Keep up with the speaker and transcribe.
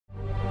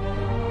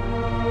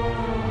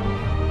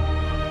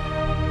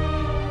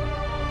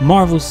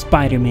Marvel's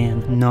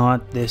Spider-Man,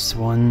 not this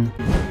one,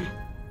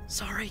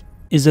 Sorry.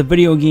 is a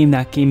video game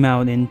that came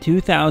out in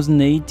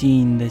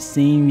 2018, the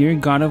same year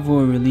God of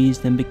War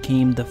released and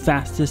became the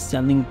fastest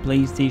selling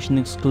PlayStation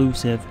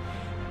exclusive.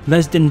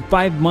 Less than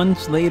 5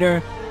 months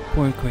later,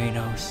 poor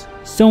Kratos.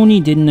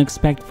 Sony didn't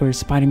expect for a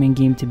Spider-Man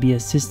game to be a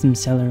system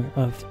seller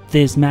of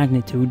this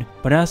magnitude,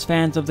 but us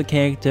fans of the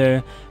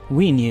character,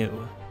 we knew.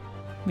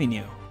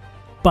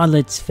 But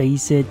let's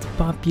face it,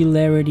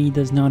 popularity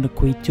does not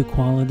equate to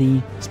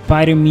quality.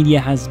 Spider media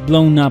has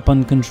blown up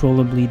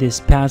uncontrollably this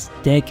past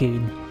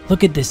decade.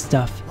 Look at this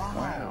stuff.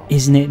 Wow.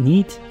 Isn't it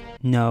neat?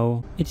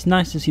 No. It's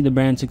nice to see the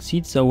brand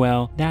succeed so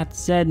well. That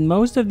said,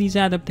 most of these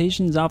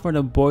adaptations offered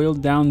a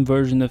boiled down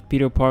version of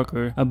Peter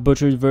Parker, a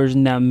butchered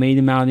version that made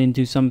him out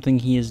into something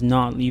he is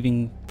not,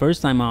 leaving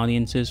first time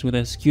audiences with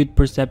a skewed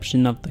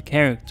perception of the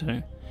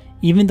character.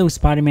 Even though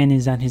Spider-Man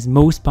is at his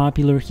most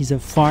popular, he's a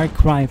far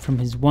cry from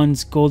his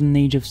once golden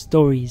age of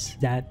stories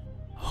that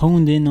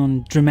honed in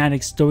on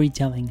dramatic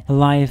storytelling, a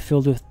life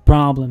filled with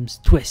problems,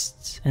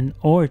 twists, and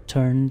or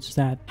turns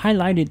that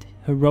highlighted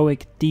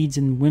heroic deeds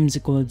and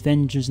whimsical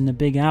adventures in the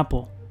Big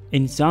Apple.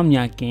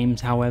 Insomniac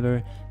Games,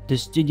 however, the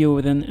studio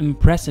with an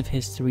impressive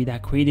history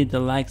that created the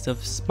likes of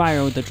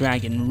Spyro the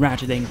Dragon,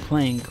 Ratchet &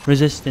 Clank,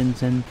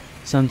 Resistance, and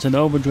Sunset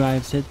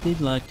Overdrive, said they'd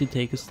like to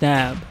take a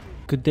stab.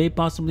 Could they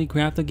possibly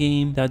craft a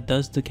game that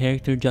does the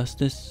character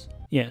justice?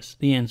 Yes,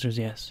 the answer is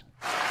yes.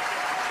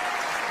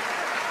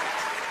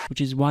 Which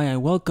is why I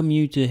welcome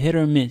you to Hit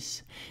or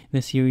Miss,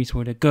 the series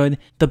where the good,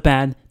 the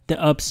bad, the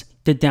ups,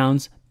 the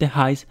downs, the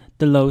highs,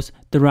 the lows,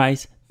 the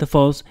rise, the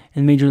falls,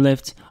 and major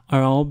lifts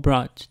are all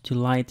brought to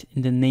light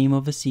in the name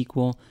of a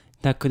sequel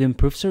that could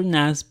improve certain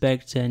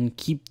aspects and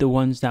keep the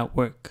ones that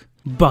work.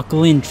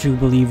 Buckle in, true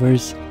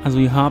believers, as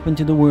we hop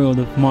into the world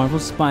of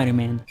Marvel's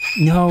Spider-Man.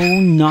 No,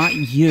 not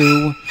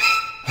you.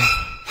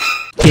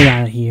 Get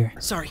out of here.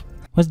 Sorry.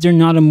 Was there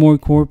not a more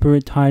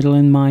corporate title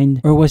in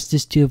mind, or was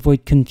this to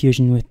avoid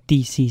confusion with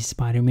DC's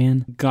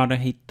Spider-Man? Gotta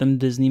hate them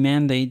Disney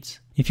mandates.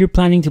 If you're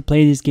planning to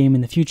play this game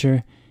in the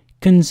future,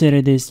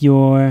 consider this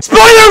your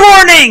SPOILER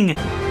WARNING!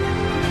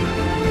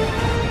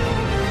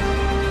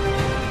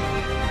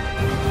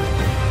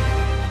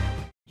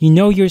 You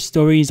know your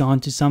story is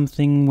onto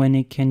something when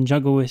it can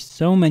juggle with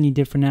so many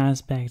different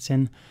aspects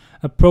and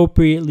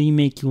appropriately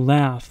make you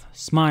laugh,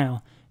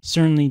 smile,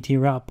 certainly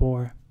tear up,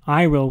 or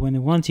eye roll when it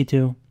wants you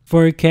to.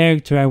 For a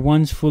character I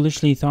once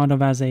foolishly thought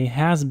of as a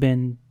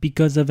has-been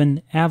because of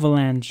an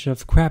avalanche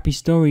of crappy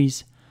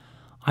stories,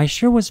 I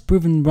sure was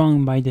proven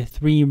wrong by the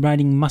three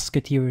writing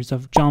musketeers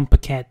of John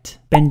Paquette,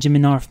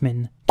 Benjamin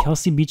Arfman,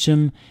 Kelsey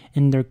Beecham,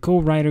 and their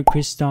co-writer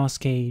Christos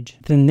Gage.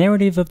 The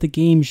narrative of the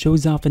game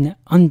shows off an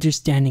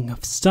understanding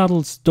of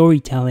subtle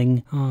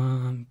storytelling,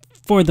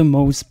 for the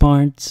most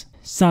part,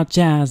 such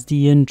as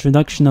the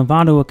introduction of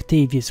Otto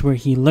Octavius where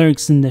he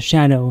lurks in the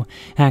shadow,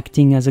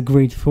 acting as a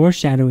great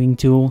foreshadowing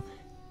tool.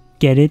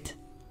 Get it?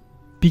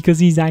 Because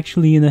he's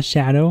actually in a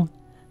shadow?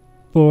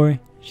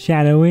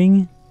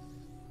 Foreshadowing?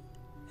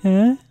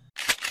 Huh?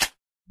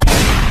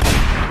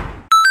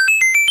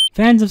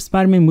 Fans of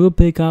Spider-Man will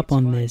pick up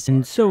on this,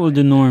 and so will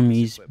the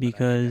normies,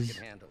 because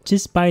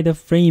just by the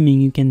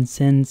framing you can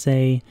sense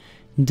a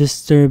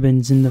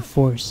disturbance in the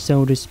force,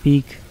 so to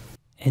speak.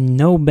 And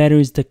no better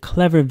is the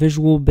clever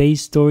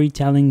visual-based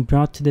storytelling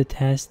brought to the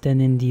test than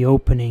in the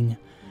opening.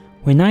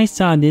 When I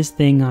saw this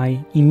thing,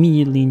 I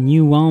immediately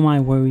knew all my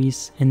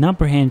worries and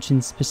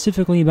apprehensions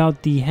specifically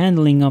about the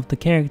handling of the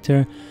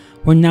character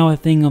were now a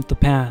thing of the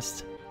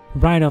past.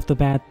 Right off the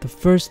bat, the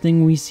first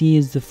thing we see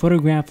is the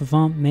photograph of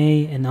Aunt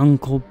May and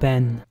Uncle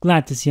Ben.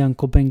 Glad to see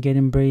Uncle Ben get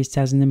embraced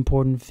as an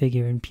important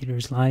figure in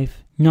Peter's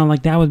life. Not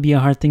like that would be a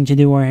hard thing to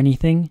do or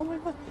anything. Oh my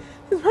god,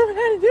 this person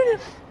had to do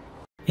this.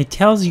 It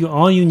tells you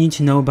all you need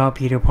to know about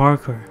Peter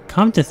Parker.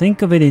 Come to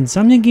think of it,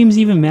 Insomniac Games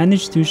even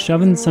managed to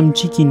shove in some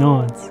cheeky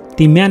nods.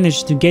 They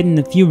managed to get in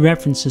a few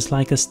references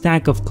like a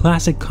stack of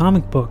classic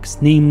comic books,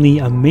 namely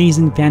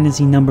Amazing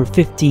Fantasy number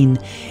 15,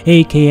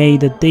 aka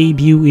the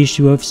debut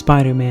issue of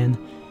Spider-Man,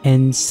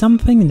 and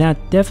something that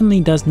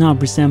definitely does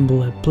not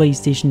resemble a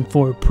PlayStation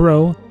 4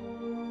 Pro.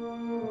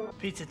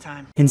 Pizza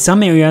time. In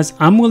some areas,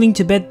 I'm willing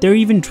to bet they're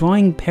even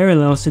drawing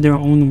parallels to their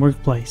own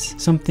workplace,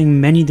 something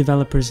many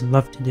developers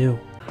love to do.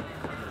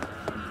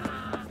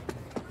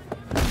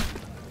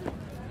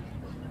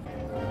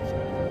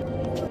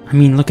 I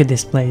mean, look at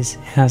this place.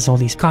 It has all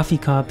these coffee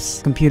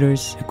cups,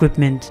 computers,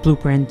 equipment,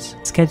 blueprints,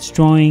 sketch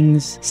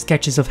drawings,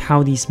 sketches of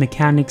how these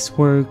mechanics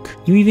work.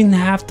 You even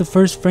have the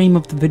first frame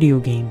of the video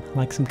game,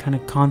 like some kind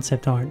of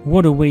concept art.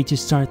 What a way to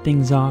start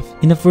things off.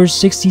 In the first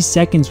 60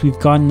 seconds, we've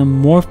gotten a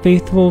more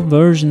faithful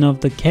version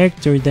of the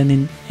character than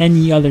in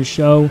any other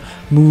show,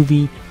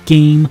 movie,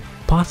 game,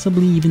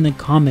 possibly even a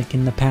comic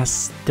in the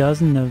past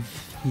dozen of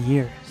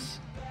years.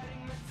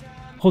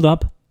 Hold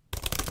up.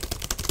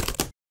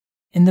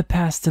 In the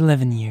past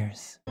 11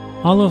 years.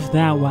 All of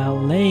that while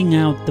laying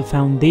out the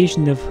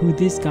foundation of who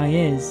this guy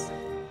is.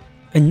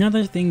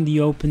 Another thing the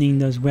opening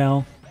does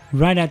well,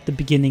 right at the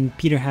beginning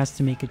Peter has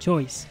to make a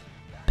choice.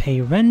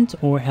 Pay rent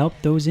or help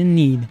those in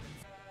need.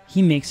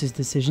 He makes his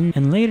decision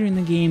and later in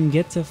the game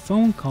gets a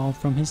phone call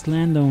from his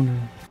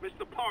landowner.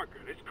 Mr. Parker,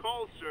 this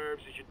call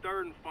serves as your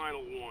third and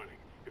final warning.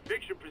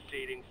 Eviction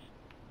proceedings.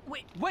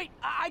 Wait,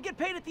 I get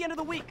paid at the end of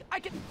the week. I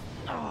can...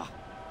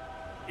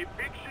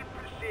 Eviction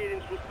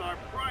proceedings will start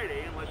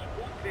Friday unless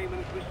full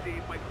payment is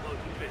received by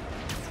closing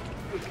business.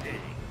 Good day.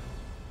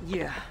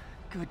 Yeah,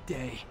 good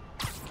day.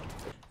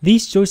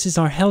 These choices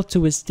are held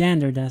to a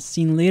standard as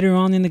seen later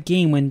on in the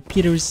game when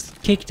Peter is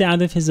kicked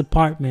out of his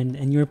apartment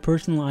and your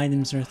personal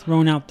items are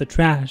thrown out the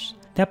trash.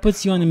 That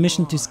puts you on a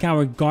mission to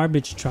scour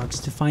garbage trucks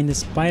to find a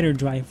spider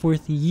drive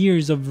worth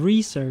years of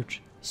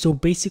research. So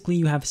basically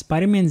you have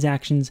Spider-Man's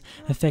actions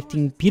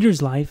affecting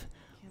Peter's life,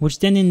 which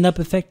then end up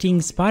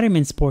affecting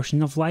Spider-Man's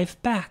portion of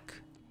life back.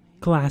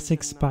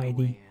 Classic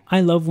Spidey.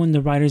 I love when the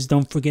writers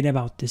don't forget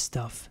about this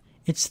stuff.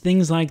 It's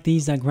things like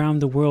these that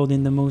ground the world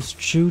in the most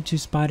true to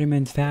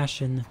Spider-Man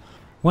fashion,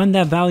 one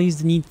that values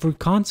the need for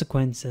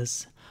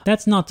consequences.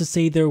 That's not to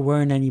say there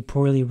weren't any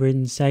poorly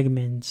written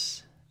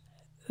segments.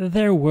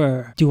 There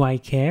were. Do I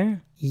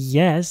care?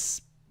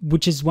 Yes,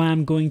 which is why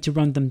I'm going to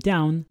run them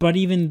down, but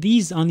even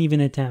these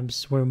uneven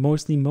attempts were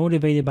mostly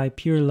motivated by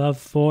pure love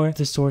for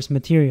the source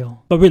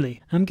material. But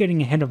really, I'm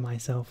getting ahead of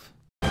myself.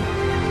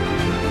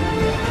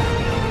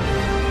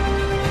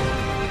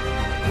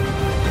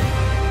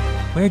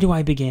 Where do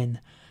I begin?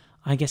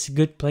 I guess a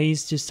good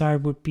place to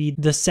start would be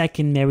the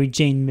second Mary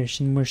Jane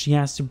mission, where she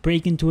has to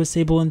break into a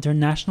Sable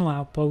International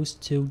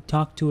outpost to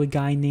talk to a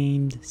guy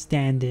named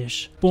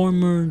Standish,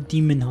 former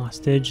demon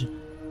hostage.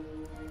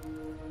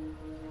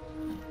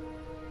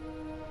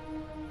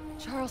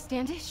 Charles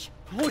Standish?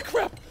 Holy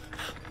crap!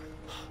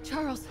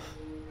 Charles,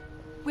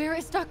 where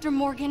is Dr.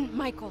 Morgan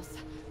Michaels?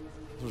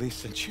 Lee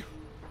sent you.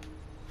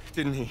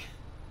 Didn't he?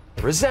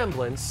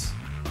 Resemblance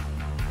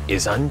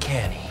is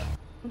uncanny.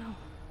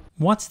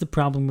 What's the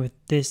problem with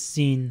this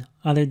scene,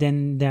 other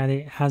than that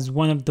it has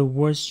one of the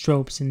worst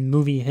tropes in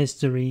movie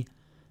history?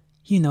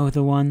 You know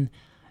the one.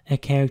 A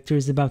character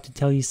is about to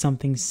tell you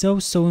something so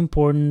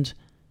important.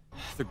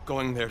 They're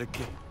going there to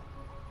get...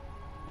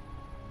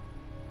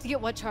 To get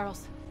what,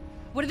 Charles?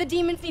 What do the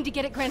demons need to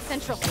get at Grand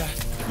Central?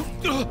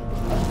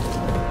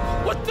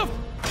 What the...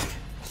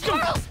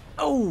 Charles!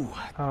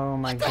 Oh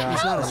my god.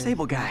 He's not a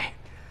Sable guy.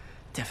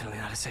 Definitely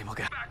not a Sable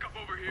guy. Back up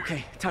over here.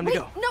 Okay, time to Wait,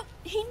 go. no,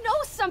 he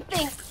knows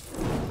something!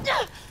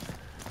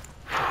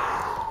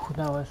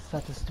 That was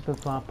such a stupid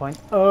plot point.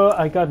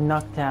 I got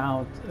knocked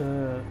out.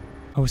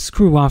 Oh,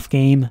 screw off,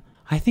 game.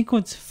 I think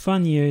what's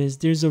funnier is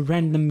there's a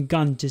random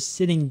gun just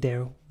sitting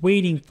there,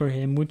 waiting for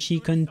him, which he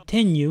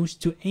continues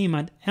to aim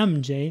at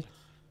MJ,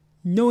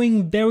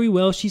 knowing very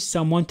well she's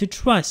someone to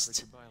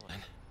trust.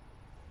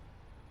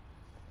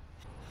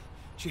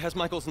 She has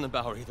Michaels in the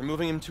Bowery. They're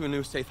moving him to a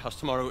new safe house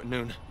tomorrow at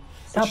noon.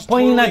 Stop She's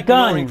pointing totally that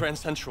gun! ignoring Grand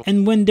Central.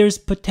 And when there's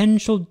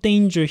potential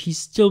danger, he's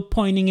still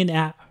pointing it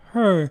at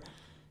her,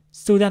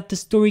 so that the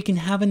story can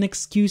have an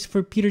excuse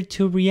for Peter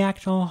to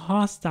react all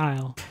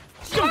hostile.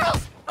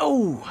 Charles!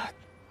 Oh!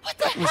 What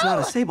the He's hell?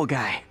 not a Sable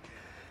guy.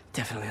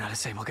 Definitely not a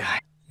Sable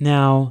guy.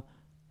 Now,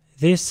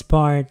 this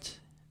part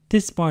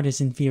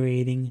is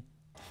infuriating.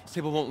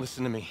 Sable won't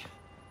listen to me.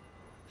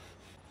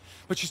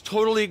 But she's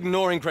totally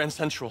ignoring Grand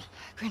Central.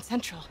 Grand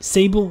Central.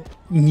 Sable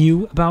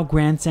knew about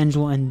Grand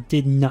Central and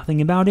did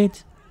nothing about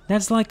it?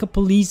 That's like a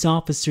police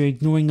officer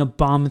ignoring a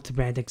bomb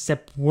threat,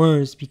 except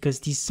worse because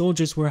these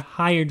soldiers were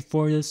hired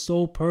for the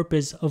sole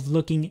purpose of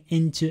looking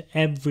into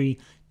every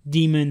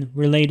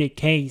demon-related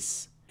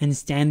case. And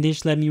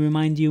Standish, let me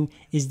remind you,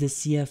 is the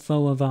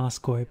CFO of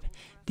Oscorp.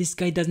 This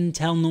guy doesn't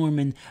tell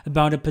Norman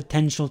about a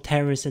potential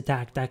terrorist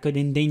attack that could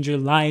endanger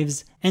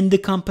lives and the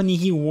company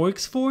he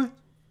works for?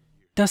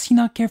 Does he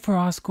not care for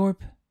Oscorp?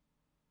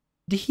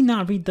 Did he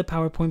not read the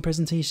PowerPoint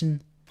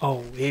presentation?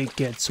 Oh, it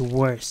gets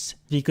worse,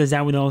 because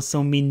that would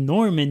also mean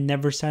Norman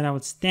never sought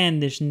out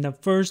Standish in the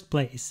first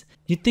place.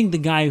 You'd think the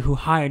guy who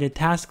hired a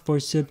task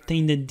force to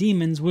obtain the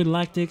demons would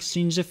like to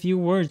exchange a few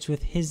words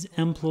with his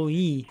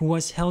employee who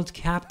was held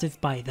captive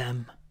by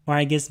them. Or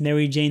I guess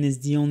Mary Jane is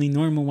the only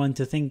normal one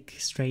to think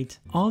straight.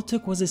 All it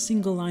took was a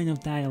single line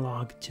of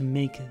dialogue to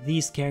make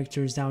these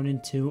characters out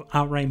into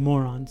outright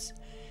morons.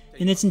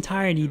 In its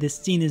entirety, the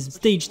scene is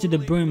staged to the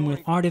brim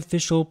with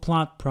artificial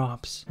plot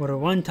props, whether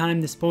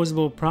one-time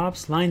disposable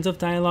props, lines of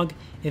dialogue,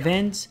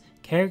 events,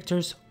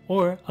 characters,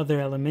 or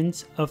other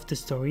elements of the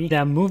story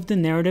that move the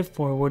narrative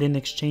forward in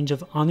exchange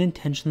of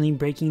unintentionally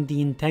breaking the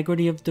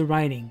integrity of the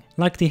writing.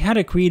 Like they had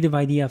a creative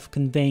idea of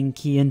conveying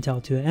key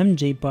intel to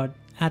MJ, but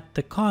at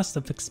the cost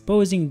of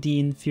exposing the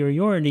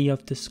inferiority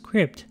of the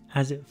script,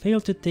 as it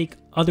failed to take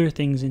other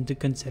things into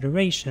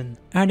consideration.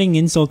 Adding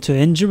insult to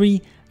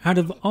injury, out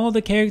of all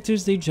the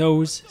characters they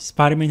chose,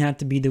 Spider-Man had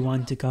to be the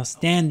one to cause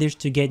Standish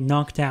to get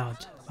knocked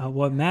out. But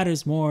what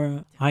matters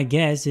more, I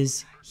guess,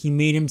 is he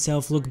made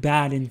himself look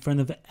bad in front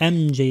of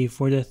MJ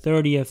for the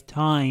 30th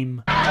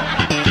time.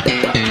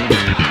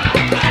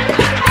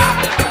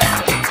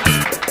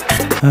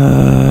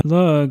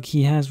 Look,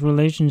 he has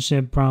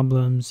relationship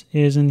problems.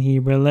 Isn't he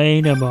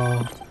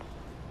relatable?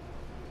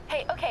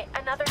 Hey, okay,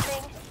 another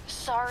thing.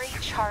 Sorry,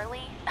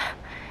 Charlie.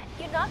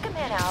 You knock a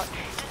man out,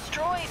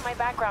 destroyed my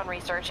background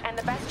research, and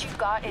the best you've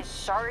got is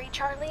sorry,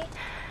 Charlie?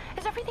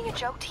 Is everything a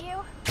joke to you?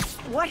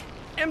 What?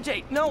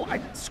 MJ, no,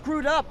 I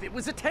screwed up. It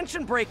was a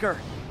tension breaker.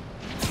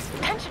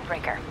 Tension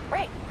breaker.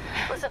 Right.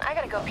 Listen, I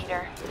gotta go,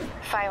 Peter.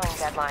 Filing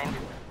deadline.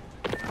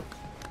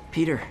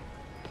 Peter.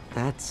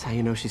 That's how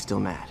you know she's still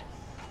mad.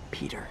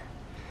 Peter.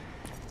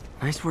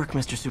 Nice work,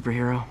 Mr.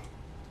 Superhero.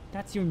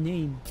 That's your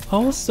name.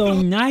 Also,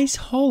 nice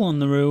hole on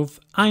the roof.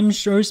 I'm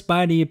sure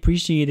Spidey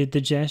appreciated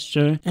the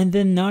gesture. And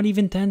then not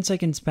even 10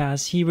 seconds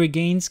pass, he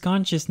regains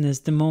consciousness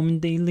the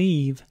moment they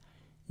leave.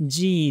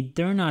 Gee,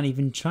 they're not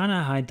even trying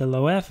to hide the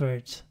low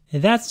effort.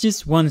 That's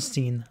just one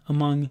scene,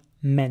 among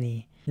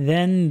many.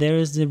 Then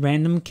there's the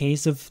random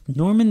case of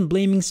Norman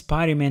blaming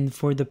Spider-Man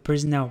for the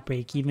prison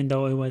outbreak, even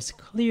though it was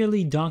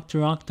clearly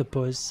Dr.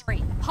 Octopus.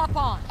 Hop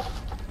on.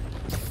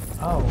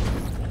 Oh.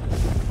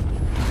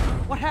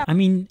 What happened? I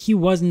mean, he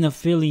wasn't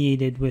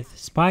affiliated with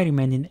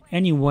Spider-Man in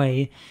any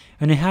way,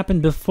 and it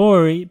happened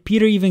before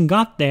Peter even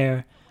got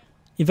there.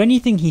 If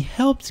anything, he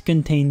helped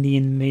contain the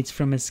inmates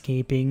from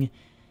escaping.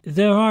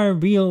 There are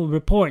real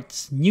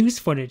reports, news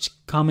footage,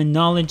 common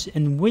knowledge,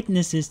 and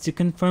witnesses to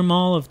confirm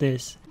all of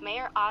this.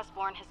 Mayor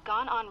Osborn has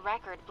gone on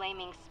record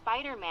blaming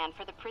Spider-Man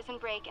for the prison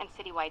break and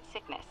citywide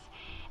sickness,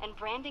 and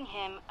branding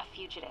him a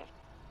fugitive.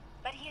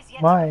 But he has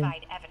yet to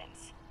provide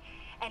evidence,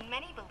 and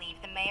many believe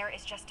the mayor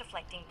is just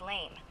deflecting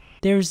blame.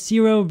 There's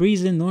zero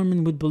reason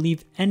Norman would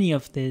believe any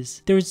of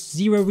this. There's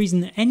zero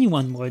reason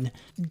anyone would.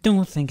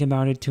 Don't think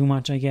about it too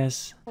much, I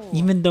guess.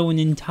 Even though an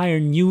entire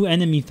new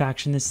enemy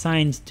faction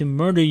assigned to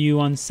murder you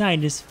on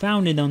sight is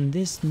founded on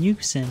this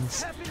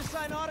nuisance. Happy to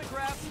sign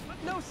autographs, but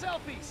no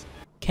selfies.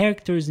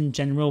 Characters in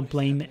general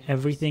blame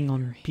everything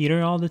on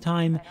Peter all the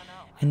time,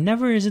 and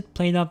never is it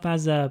played up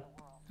as a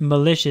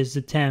malicious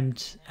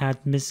attempt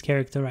at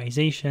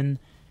mischaracterization.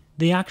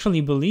 They actually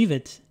believe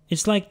it.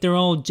 It's like they're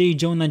all J.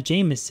 Jonah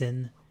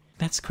Jameson.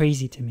 That's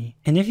crazy to me.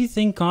 And if you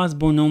think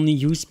Osborn only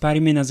used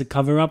Spider-Man as a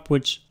cover-up,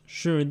 which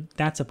sure,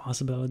 that's a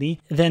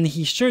possibility, then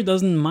he sure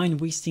doesn't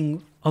mind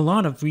wasting a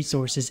lot of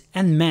resources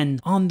and men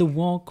on the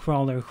wall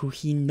crawler who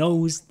he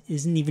knows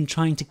isn't even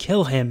trying to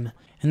kill him.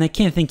 And I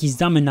can't think he's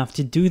dumb enough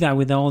to do that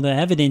with all the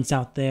evidence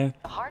out there.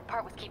 The hard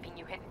part was keeping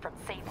you hidden from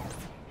Sables.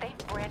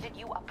 They've branded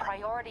you a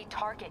priority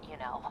target, you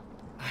know.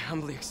 I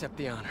humbly accept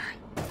the honor.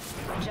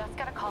 Just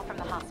got a call from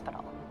the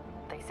hospital.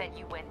 They said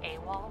you went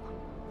AWOL.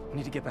 I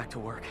need to get back to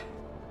work.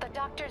 The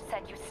doctor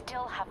said you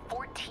still have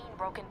 14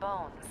 broken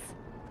bones.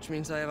 Which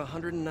means I have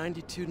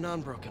 192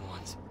 non-broken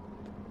ones.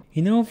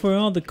 You know, for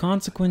all the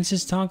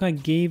consequences talk I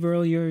gave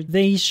earlier,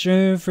 they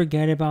sure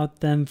forget about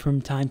them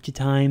from time to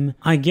time.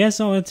 I guess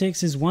all it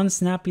takes is one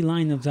snappy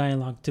line of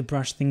dialogue to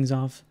brush things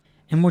off.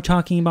 And we're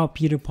talking about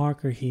Peter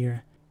Parker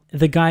here.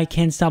 The guy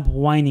can't stop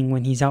whining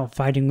when he's out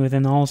fighting with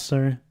an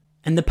ulcer.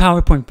 And the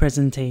PowerPoint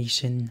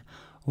presentation.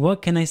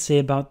 What can I say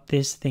about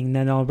this thing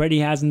that already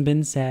hasn't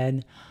been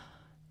said?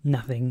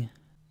 Nothing.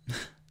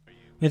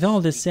 With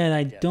all this said,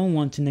 I don't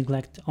want to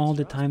neglect all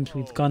the times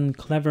we've gotten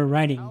clever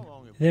writing.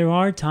 There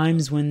are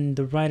times when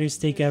the writers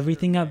take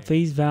everything at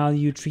face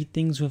value, treat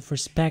things with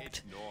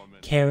respect,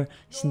 care,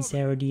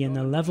 sincerity, and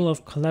a level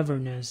of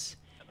cleverness.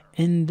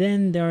 And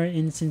then there are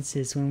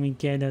instances when we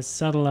get as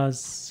subtle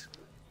as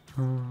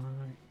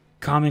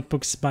comic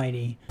book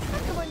Spidey. How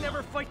come I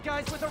never fight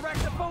guys with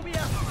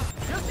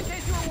arachnophobia? Just in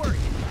case you were worried,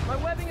 my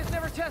webbing is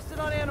never tested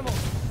on animals.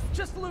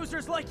 Just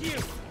losers like you.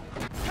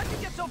 How'd you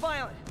get so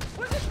violent?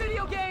 What is this,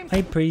 video games?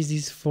 I praised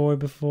these four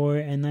before,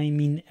 and I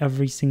mean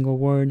every single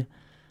word.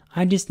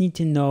 I just need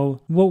to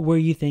know, what were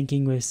you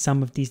thinking with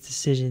some of these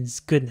decisions?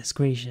 Goodness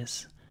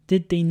gracious.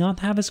 Did they not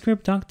have a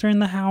script doctor in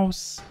the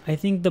house? I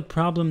think the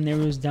problem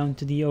narrows down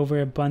to the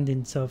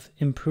overabundance of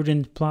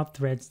imprudent plot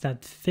threads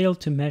that fail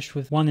to mesh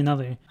with one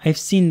another. I've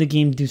seen the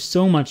game do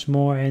so much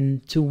more,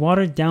 and to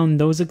water down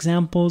those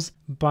examples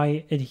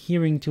by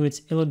adhering to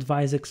its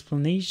ill-advised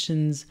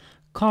explanations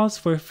calls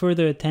for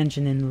further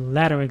attention in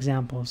latter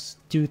examples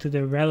due to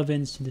their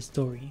relevance to the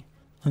story.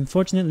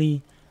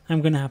 Unfortunately,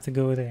 I'm gonna have to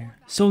go there.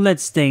 So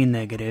let's stay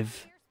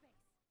negative.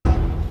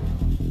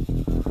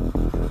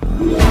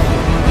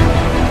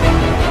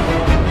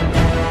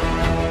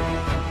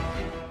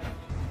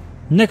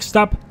 Next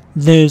up,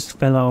 this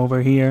fella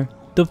over here.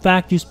 The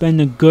fact you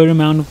spend a good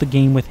amount of the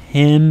game with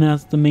him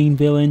as the main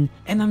villain,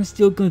 and I'm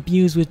still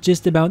confused with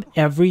just about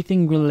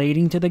everything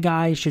relating to the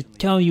guy, should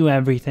tell you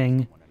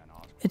everything.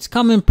 It's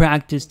common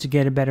practice to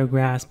get a better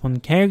grasp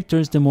on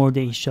characters the more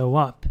they show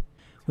up.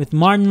 With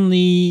Martin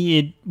Lee,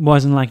 it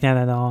wasn't like that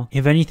at all.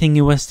 If anything,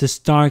 it was the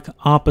stark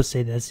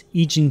opposite, as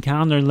each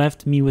encounter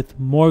left me with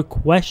more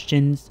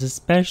questions,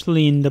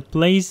 especially in the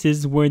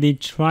places where they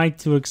tried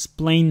to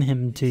explain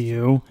him to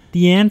you.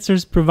 The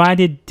answers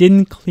provided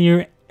didn't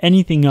clear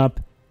anything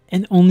up,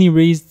 and only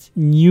raised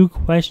new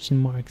question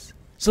marks.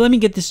 So let me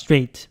get this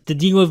straight. The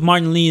deal with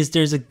Martin Lee is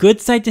there's a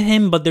good side to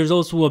him, but there's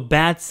also a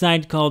bad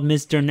side called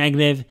Mr.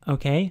 Negative,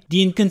 okay?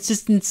 The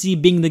inconsistency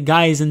being the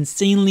guy is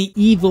insanely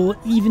evil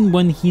even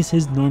when he's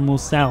his normal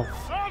self.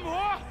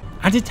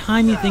 At the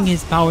time you think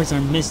his powers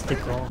are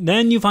mystical.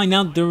 Then you find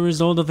out the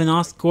result of an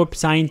Oscorp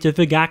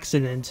scientific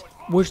accident.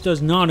 which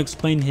does not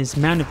explain his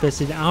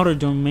manifested outer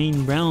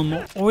domain realm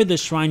or the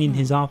shrine in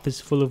his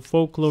office full of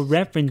folklore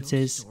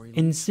references,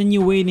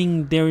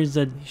 insinuating there is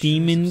a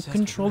demon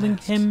controlling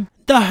him.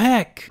 The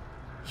heck?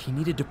 He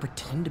needed to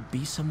pretend to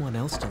be someone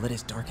else to let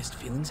his darkest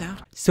feelings out?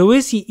 So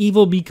is he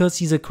evil because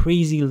he's a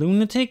crazy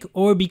lunatic,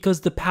 or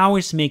because the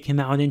powers make him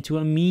out into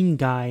a mean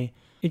guy?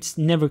 It's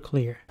never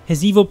clear.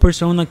 His evil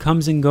persona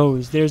comes and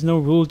goes. There's no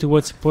rule to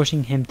what's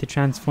pushing him to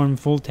transform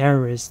full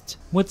terrorist.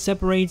 What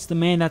separates the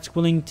man that's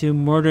willing to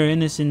murder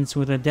innocents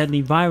with a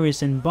deadly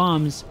virus and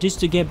bombs just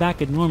to get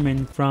back at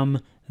Norman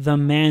from the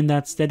man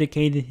that's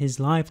dedicated his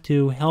life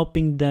to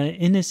helping the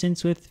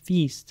innocents with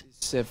feast?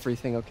 Is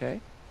everything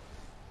okay?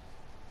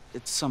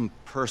 It's some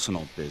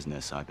personal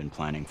business I've been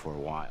planning for a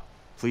while.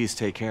 Please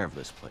take care of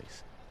this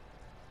place.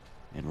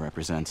 It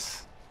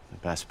represents the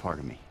best part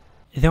of me.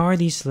 There are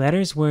these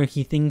letters where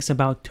he thinks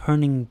about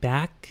turning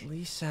back.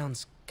 Lee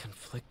sounds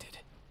conflicted.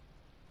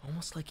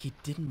 Almost like he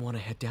didn't want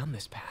to head down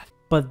this path.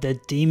 But the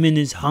demon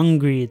is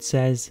hungry, it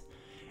says.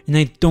 And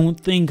I don't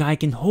think I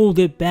can hold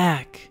it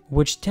back.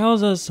 Which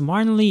tells us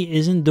Martin Lee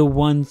isn't the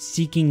one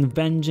seeking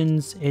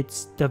vengeance,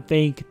 it's the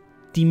fake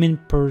demon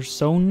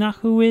persona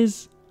who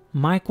is.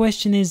 My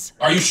question is,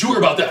 are you sure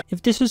about that?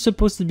 If this was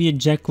supposed to be a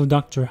Jekyll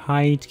Dr.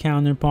 Hyde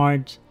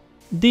counterpart,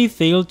 they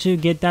failed to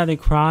get that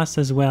across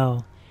as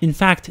well. In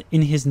fact,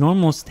 in his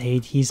normal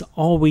state, he's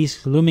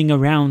always looming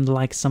around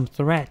like some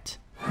threat.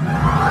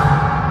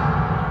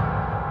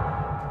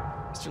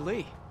 Mr.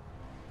 Lee.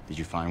 Did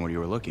you find what you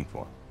were looking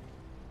for?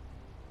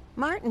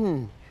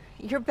 Martin,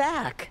 you're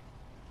back.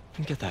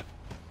 Get that.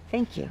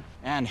 Thank you.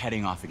 And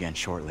heading off again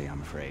shortly,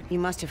 I'm afraid. You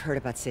must have heard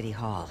about City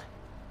Hall.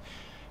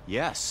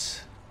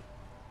 Yes.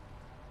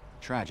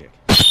 Tragic.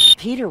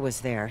 Peter was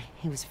there.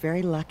 He was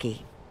very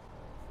lucky.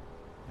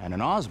 And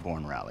an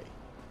Osborn rally.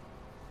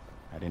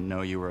 I didn't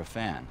know you were a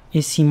fan.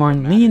 Is he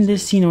Martin Lee in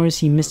this scene, or is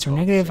he Mr.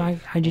 Negative?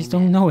 I just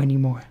don't know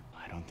anymore.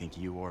 I don't think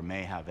you or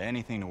May have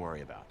anything to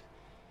worry about.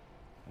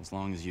 As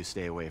long as you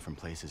stay away from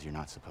places you're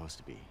not supposed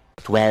to be.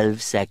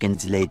 12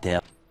 seconds later.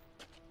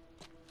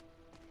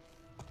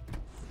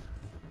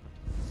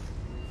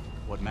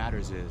 What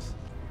matters is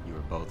you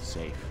are both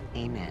safe.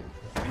 Amen.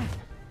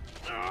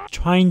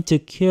 Trying to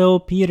kill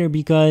Peter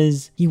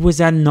because he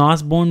was at an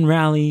Osborn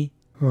rally.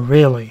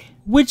 Really?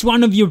 Which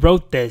one of you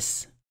wrote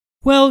this?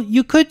 Well,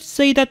 you could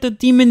say that the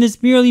demon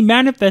is merely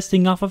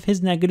manifesting off of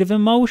his negative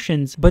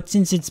emotions, but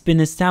since it's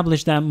been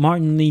established that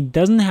Martin Lee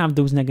doesn't have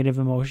those negative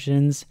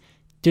emotions,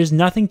 there's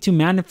nothing to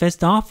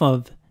manifest off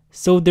of,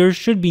 so there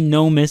should be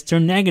no Mr.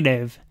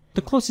 Negative.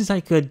 The closest I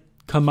could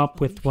come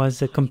up with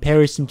was a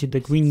comparison to the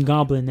Green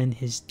Goblin and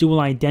his dual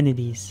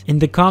identities. In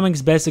the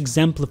comics, best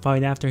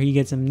exemplified after he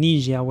gets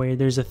amnesia, where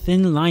there's a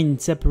thin line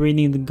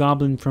separating the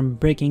Goblin from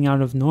breaking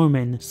out of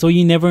Norman, so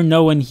you never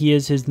know when he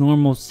is his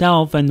normal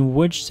self and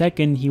which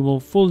second he will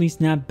fully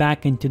snap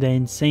back into the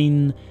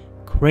insane,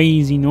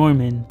 crazy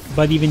Norman.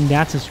 But even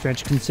that's a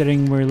stretch,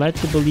 considering we're led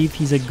to believe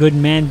he's a good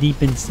man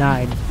deep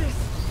inside.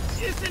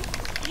 This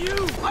isn't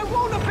you! I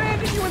won't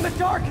abandon you in the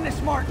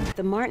darkness, Martin!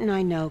 The Martin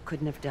I know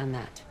couldn't have done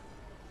that.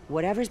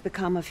 Whatever's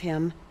become of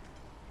him,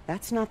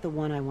 that's not the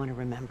one I want to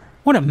remember.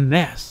 What a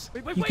mess.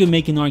 You could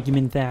make an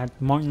argument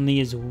that Martin Lee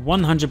is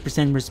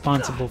 100%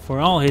 responsible for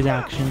all his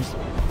actions.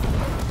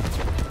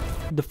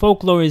 The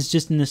folklore is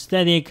just an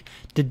aesthetic,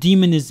 the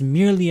demon is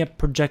merely a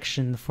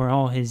projection for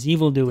all his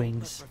evil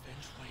doings.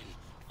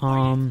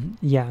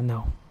 Yeah,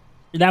 no.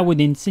 That would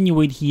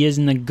insinuate he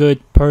isn't a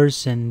good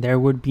person. There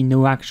would be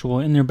no actual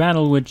inner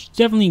battle, which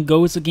definitely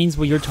goes against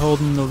what you're told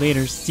in the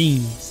later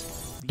scenes.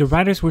 The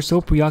writers were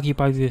so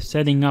preoccupied with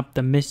setting up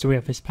the mystery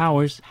of his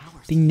powers,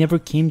 they never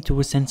came to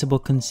a sensible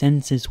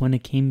consensus when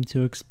it came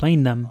to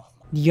explain them.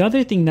 The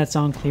other thing that's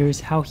unclear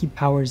is how he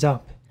powers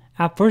up.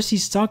 At first he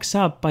sucks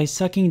up by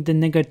sucking the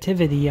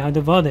negativity out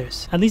of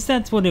others. At least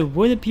that's what it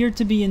would appear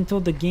to be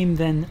until the game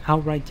then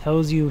outright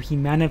tells you he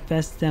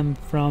manifests them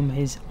from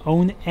his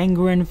own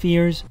anger and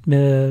fears.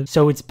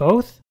 So it's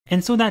both?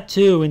 And so that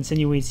too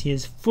insinuates he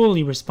is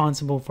fully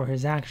responsible for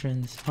his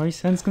actions. I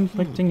sense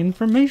conflicting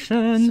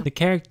information. The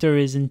character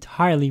is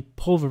entirely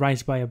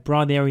pulverized by a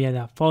broad area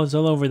that falls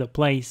all over the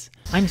place.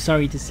 I'm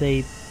sorry to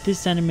say, this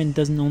sentiment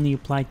doesn't only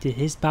apply to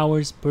his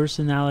powers,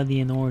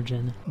 personality, and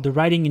origin. The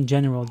writing in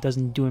general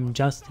doesn't do him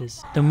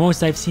justice. The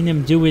most I've seen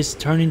him do is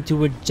turn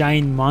into a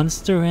giant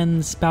monster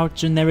and spout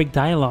generic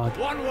dialogue.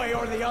 One way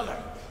or the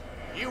other,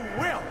 you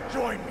will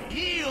join me.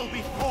 Kneel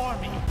before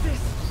me.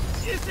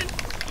 This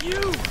isn't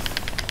you!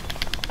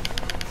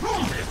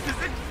 This is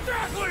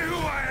exactly who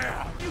I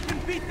am! You can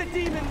beat the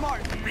demon,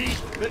 Martin! Beat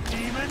the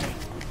demon?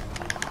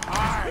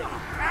 I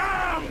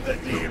am the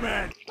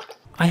demon!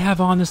 I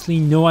have honestly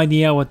no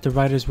idea what the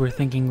writers were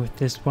thinking with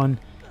this one.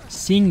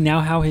 Seeing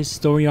now how his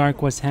story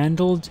arc was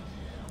handled,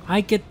 I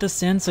get the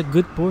sense a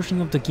good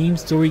portion of the game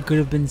story could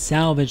have been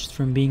salvaged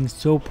from being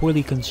so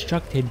poorly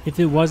constructed if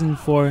it wasn't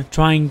for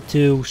trying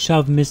to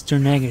shove Mr.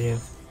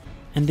 Negative.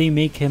 And they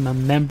make him a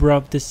member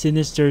of the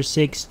Sinister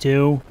Six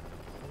too.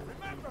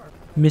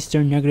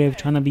 Mr. Negative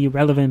trying to be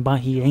relevant,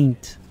 but he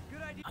ain't.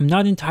 I'm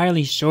not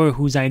entirely sure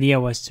whose idea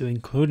was to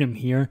include him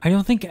here. I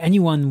don't think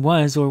anyone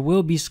was or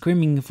will be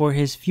screaming for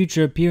his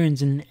future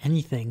appearance in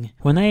anything.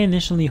 When I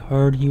initially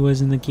heard he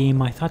was in the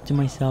game, I thought to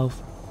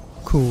myself,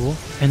 cool.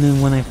 And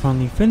then when I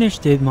finally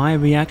finished it, my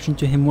reaction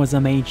to him was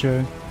a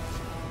major,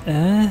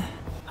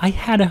 I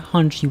had a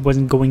hunch he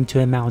wasn't going to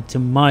amount to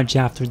much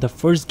after the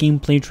first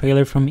gameplay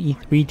trailer from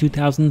E3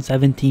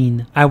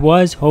 2017. I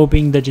was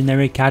hoping the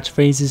generic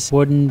catchphrases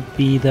wouldn't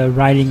be the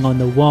writing on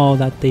the wall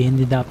that they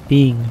ended up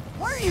being.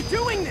 Why are you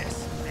doing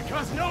this?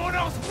 Because no one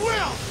else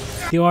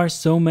will! There are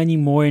so many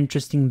more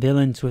interesting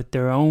villains with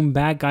their own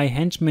bad guy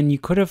henchmen you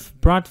could have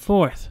brought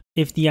forth.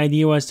 If the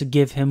idea was to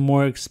give him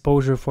more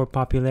exposure for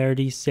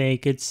popularity's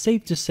sake, it's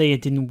safe to say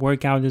it didn't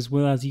work out as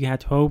well as you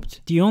had hoped.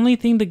 The only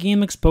thing the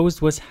game exposed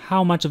was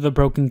how much of a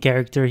broken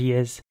character he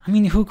is. I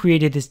mean, who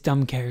created this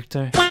dumb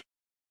character?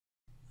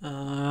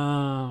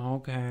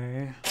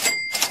 Okay.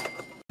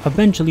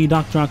 Eventually,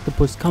 Dr.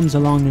 Octopus comes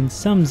along and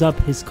sums up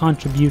his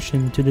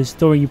contribution to the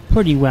story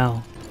pretty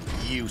well.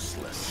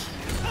 Useless.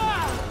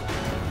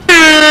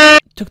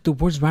 Took the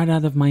words right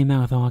out of my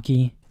mouth,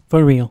 Aki.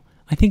 For real.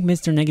 I think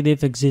Mr.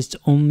 Negative exists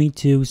only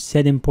to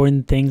set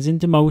important things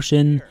into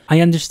motion. I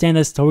understand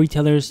as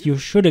storytellers, you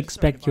should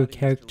expect your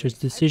character's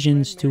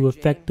decisions to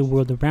affect the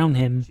world around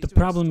him. The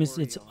problem is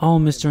it's all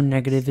Mr.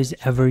 Negative is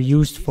ever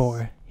used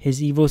for.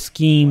 His evil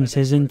schemes,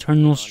 his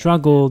internal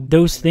struggle,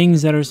 those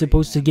things that are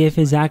supposed to give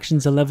his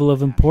actions a level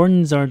of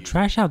importance are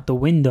trash out the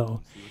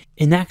window.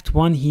 In Act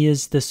 1, he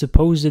is the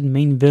supposed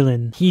main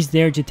villain. He's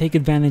there to take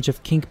advantage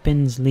of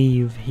Kingpin's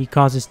leave. He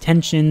causes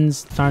tensions,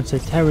 starts a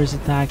terrorist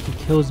attack,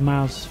 he kills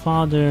Miles'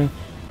 father,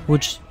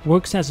 which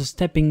works as a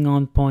stepping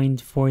on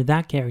point for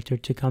that character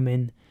to come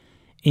in.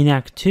 In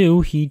Act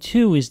 2, he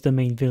too is the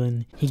main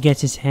villain. He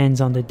gets his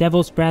hands on the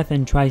Devil's Breath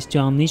and tries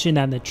to unleash it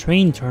at the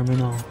train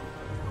terminal.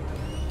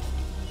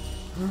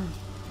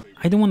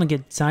 I don't want to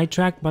get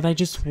sidetracked, but I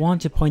just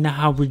want to point out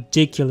how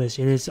ridiculous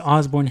it is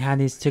Osborn had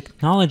his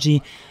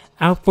technology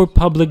out for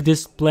public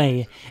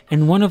display,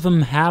 and one of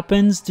them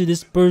happens to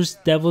disperse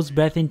Devil's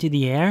Breath into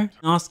the air.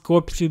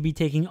 Oscorp should be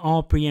taking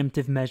all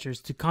preemptive measures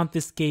to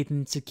confiscate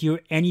and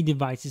secure any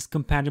devices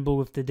compatible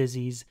with the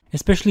disease,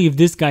 especially if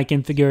this guy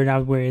can figure it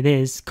out where it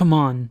is. Come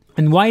on.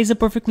 And why is a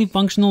perfectly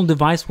functional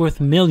device worth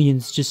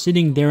millions just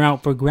sitting there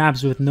out for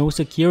grabs with no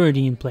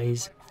security in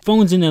place?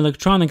 Phones in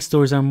electronics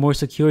stores are more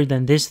secure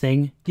than this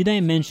thing. Did I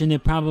mention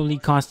it probably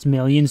costs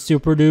millions to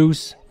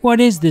produce? What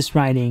is this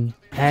writing?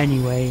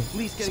 Anyway,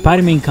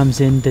 Spider-Man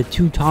comes in, the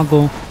two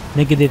toggle,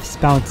 Negative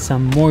spouts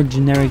some more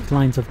generic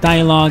lines of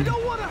dialogue. I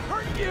don't want to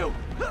hurt you!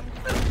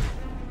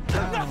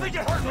 Nothing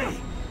can hurt me!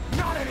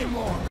 Not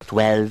anymore!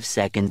 12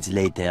 seconds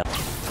later.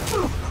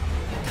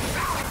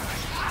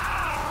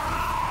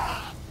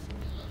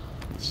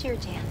 Sure,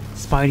 Jan.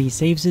 Spidey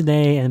saves the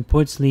day and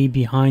puts Lee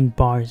behind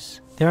bars.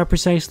 There are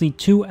precisely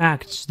 2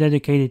 acts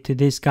dedicated to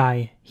this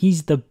guy.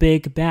 He's the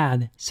big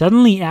bad.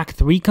 Suddenly Act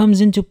 3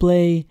 comes into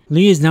play.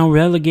 Lee is now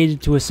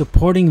relegated to a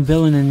supporting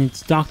villain, and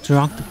it's Dr.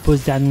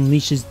 Octopus that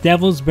unleashes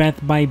Devil's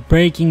Breath by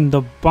breaking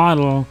the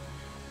bottle.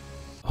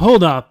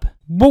 Hold up.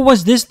 What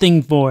was this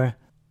thing for?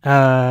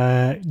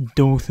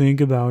 Don't think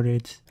about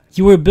it.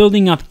 You were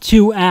building up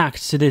 2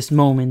 acts to this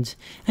moment,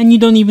 and you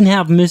don't even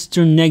have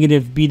Mr.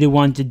 Negative be the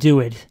one to do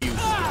it.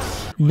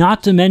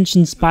 Not to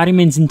mention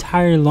Spider-Man's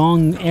entire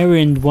long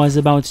errand was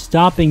about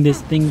stopping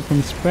this thing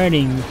from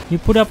spreading. You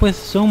put up with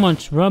so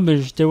much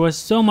rubbish, there was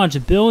so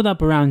much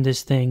build-up around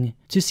this thing.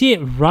 To see it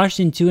rush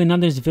into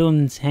another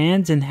villain's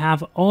hands and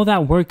have all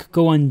that work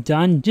go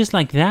undone just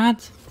like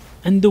that?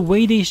 And the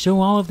way they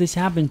show all of this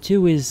happen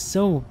too is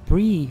so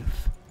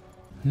brief.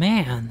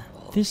 Man,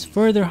 this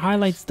further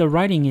highlights the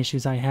writing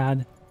issues I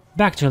had.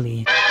 Back to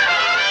Lee.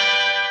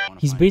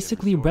 He's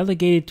basically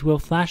relegated to a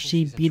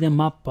flashy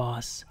beat-em-up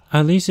boss.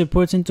 At least it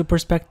puts into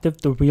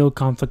perspective the real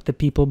conflict the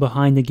people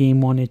behind the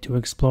game wanted to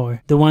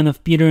explore. The one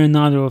of Peter and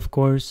Otto, of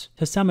course.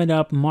 To sum it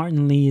up,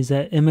 Martin Lee is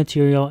an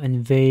immaterial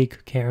and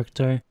vague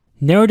character.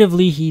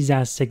 Narratively, he's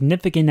as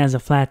significant as a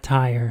flat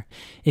tire.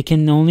 It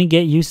can only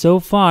get you so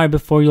far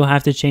before you'll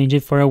have to change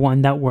it for a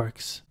one that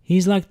works.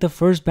 He's like the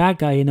first bad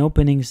guy in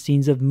opening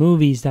scenes of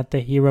movies that the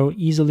hero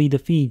easily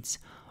defeats,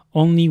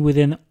 only with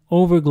an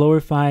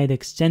over-glorified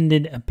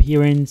extended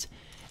appearance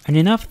and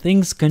enough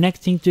things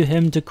connecting to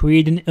him to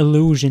create an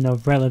illusion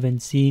of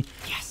relevancy,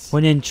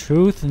 when in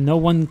truth no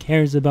one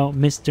cares about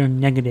Mr.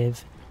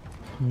 Negative,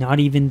 not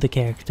even the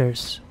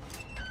characters.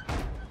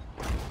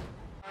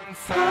 I'm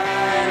fine,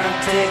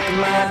 I'll take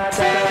my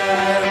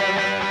time.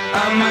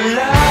 I'm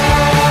alive.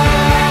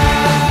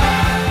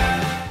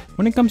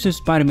 When it comes to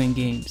Spider-Man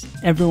games,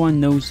 everyone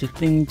knows the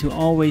thing to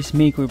always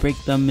make or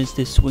break them is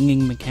the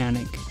swinging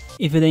mechanic.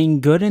 If it ain't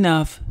good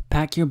enough,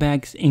 pack your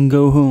bags and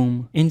go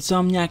home.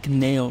 Insomniac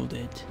nailed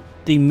it.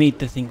 They made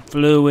the thing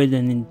fluid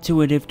and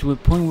intuitive to a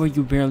point where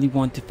you barely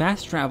want to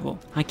fast travel.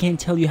 I can't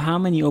tell you how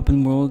many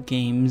open world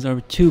games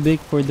are too big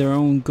for their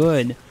own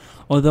good,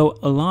 Although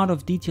a lot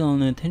of detail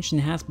and attention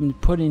has been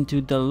put into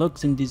the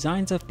looks and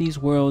designs of these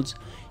worlds,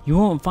 you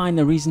won't find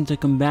a reason to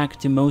come back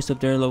to most of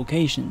their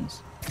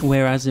locations.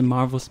 Whereas in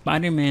Marvel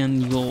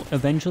Spider-Man, you'll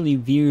eventually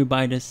veer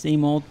by the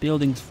same old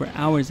buildings for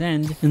hours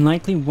end and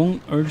likely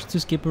won't urge to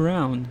skip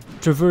around.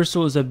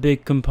 Traversal is a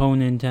big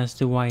component as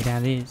to why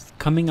that is.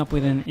 Coming up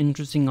with an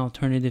interesting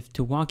alternative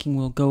to walking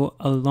will go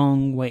a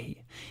long way.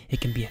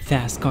 It can be a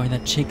fast car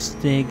that chicks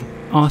dig,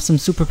 awesome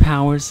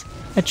superpowers,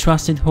 a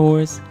trusted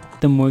horse.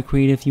 The more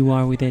creative you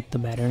are with it, the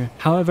better.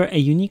 However, a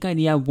unique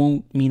idea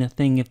won't mean a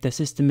thing if the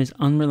system is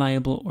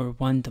unreliable or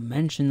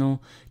one-dimensional.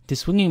 The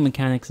swinging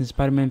mechanics in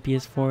Spider-Man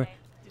PS4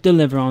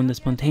 deliver on the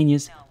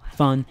spontaneous,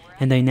 fun,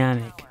 and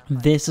dynamic.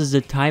 This is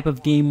the type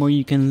of game where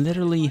you can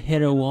literally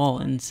hit a wall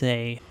and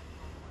say,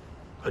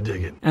 I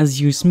dig it, as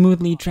you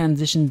smoothly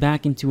transition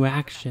back into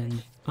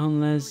action.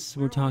 Unless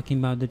we're talking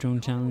about the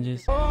drone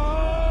challenges.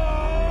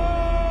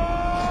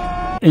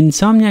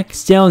 Insomniac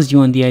sells you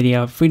on the idea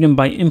of freedom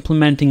by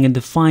implementing a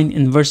defined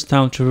and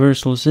versatile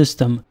traversal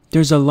system.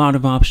 There's a lot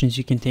of options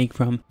you can take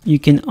from. You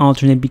can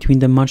alternate between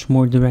the much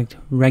more direct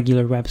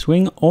regular web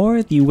swing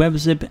or the web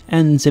zip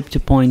and zip to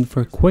point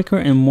for quicker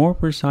and more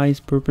precise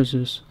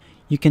purposes.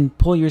 You can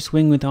pull your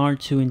swing with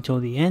R2 until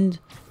the end,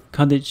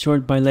 cut it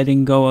short by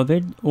letting go of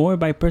it, or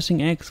by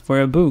pressing X for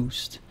a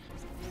boost.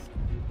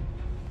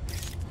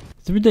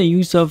 Through the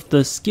use of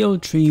the skill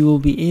tree, you will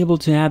be able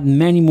to add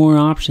many more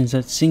options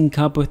that sync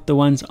up with the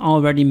ones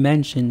already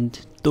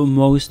mentioned, the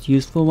most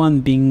useful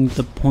one being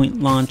the point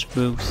launch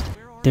boost.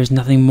 There's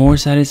nothing more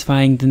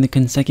satisfying than the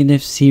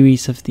consecutive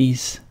series of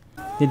these.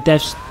 The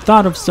devs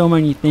thought of so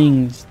many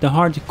things. The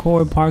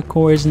hardcore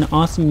parkour is an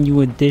awesome new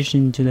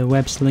addition to the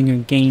web slinger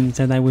games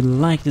that I would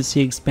like to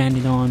see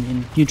expanded on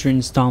in future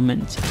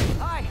installments.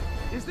 Hi,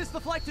 is this the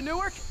flight to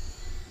Newark?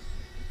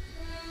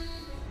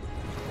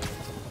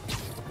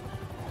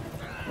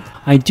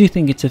 I do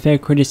think it's a fair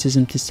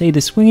criticism to say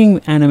the swinging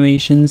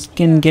animations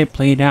can get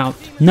played out.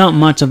 Not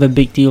much of a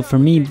big deal for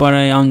me, but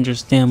I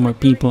understand where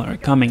people are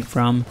coming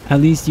from. At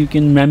least you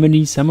can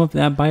remedy some of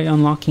that by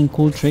unlocking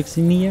cool tricks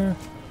in the air.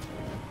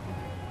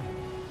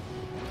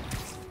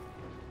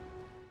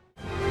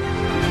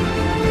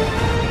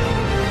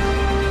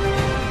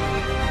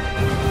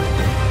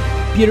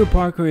 Peter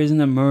Parker isn't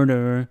a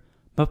murderer,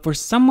 but for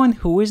someone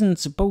who isn't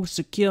supposed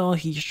to kill,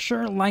 he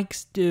sure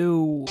likes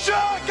to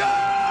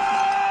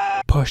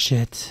push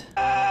it.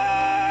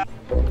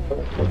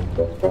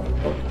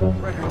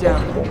 Record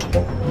down.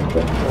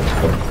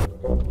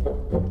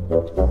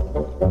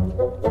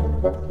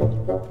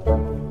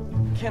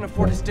 Can't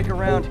afford to stick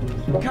around.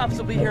 Cops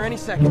will be here any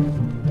second.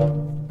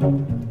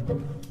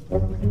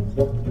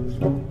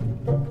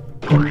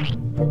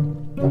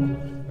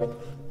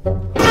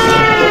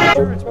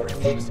 Insurance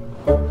premiums.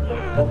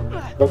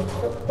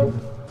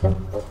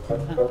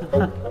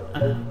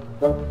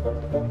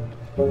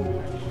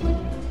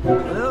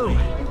 Hello.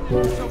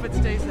 Let's hope it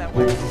stays that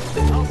way.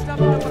 I'll stop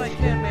doing what I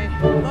can, mate.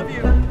 Love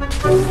you.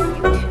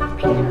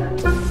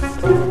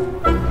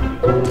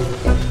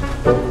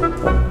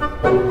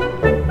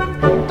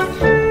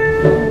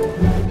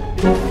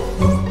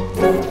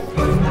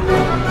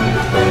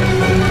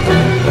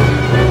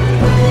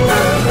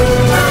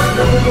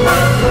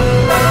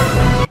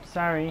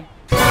 Sorry.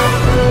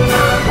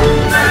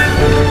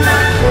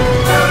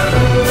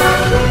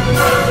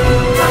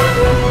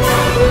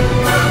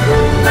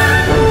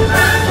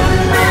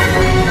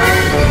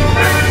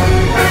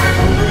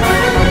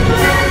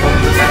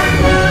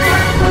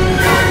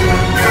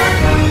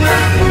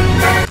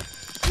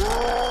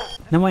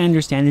 Now I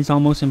understand it's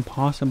almost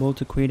impossible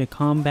to create a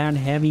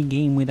combat-heavy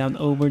game without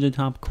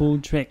over-the-top cool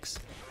tricks.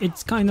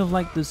 It's kind of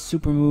like the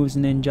super moves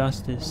in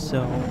Injustice,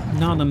 so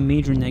not a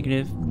major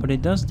negative, but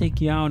it does take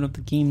you out of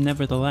the game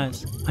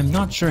nevertheless. I'm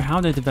not sure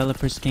how the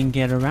developers can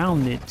get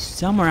around it.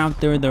 Somewhere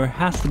out there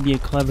has to be a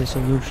clever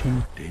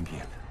solution.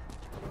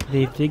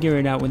 They figure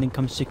it out when it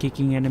comes to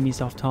kicking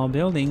enemies off tall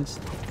buildings.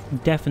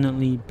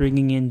 Definitely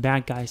bringing in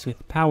bad guys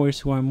with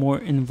powers who are more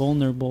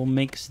invulnerable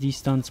makes these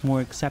stunts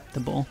more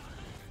acceptable.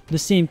 The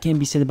same can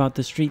be said about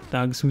the street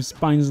thugs whose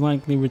spines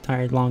likely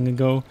retired long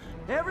ago.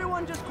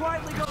 Everyone just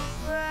quietly go.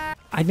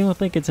 I don't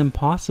think it's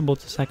impossible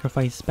to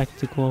sacrifice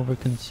spectacle over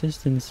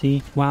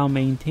consistency while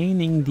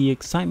maintaining the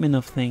excitement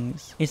of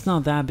things. It's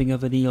not that big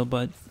of a deal,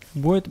 but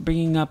worth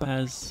bringing up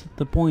as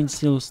the point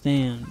still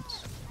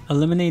stands.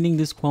 Eliminating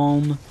this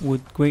qualm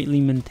would greatly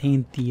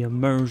maintain the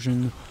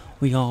immersion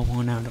we all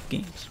want out of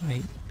games,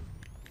 right?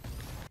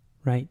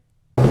 Right?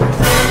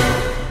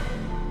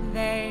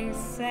 They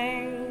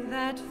say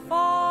that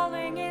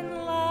falling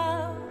in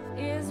love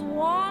is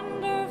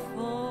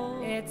wonderful.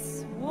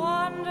 It's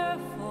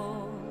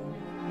wonderful.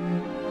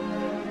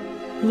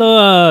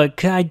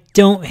 Look, I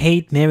don't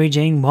hate Mary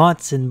Jane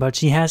Watson, but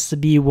she has to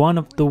be one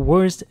of the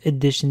worst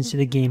additions to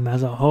the game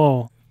as a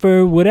whole.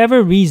 For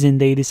whatever reason,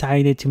 they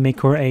decided to make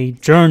her a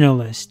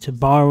journalist,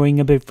 borrowing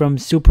a bit from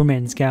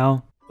Superman's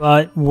gal.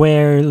 But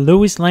where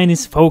Lois Lane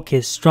is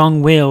focused,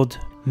 strong-willed,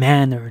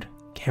 mannered,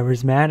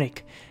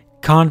 charismatic,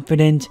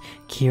 confident,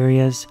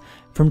 curious,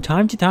 From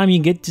time to time, you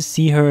get to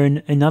see her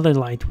in another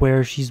light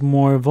where she's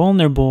more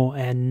vulnerable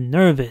and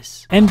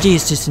nervous. MJ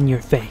is just in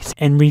your face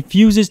and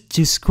refuses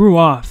to screw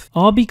off,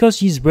 all because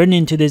she's written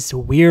into this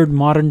weird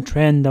modern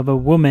trend of a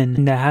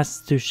woman that has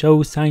to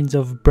show signs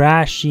of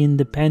brashy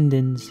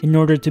independence in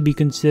order to be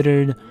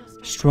considered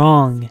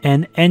strong,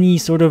 and any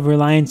sort of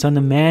reliance on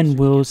a man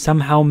will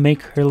somehow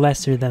make her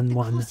lesser than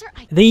one.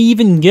 They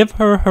even give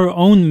her her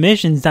own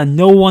missions that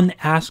no one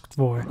asked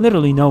for.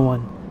 Literally no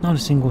one. Not a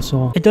single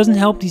soul. It doesn't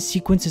help these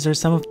sequences are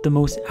some of the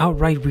most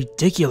outright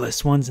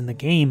ridiculous ones in the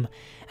game.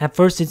 At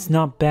first it's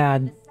not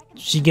bad.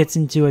 She gets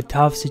into a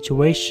tough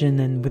situation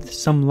and with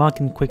some luck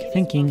and quick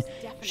thinking,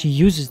 she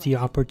uses the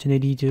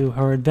opportunity to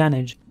her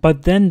advantage.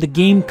 But then the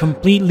game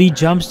completely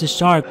jumps the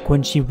shark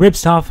when she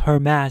rips off her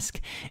mask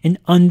and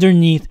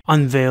underneath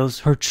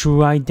unveils her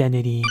true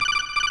identity.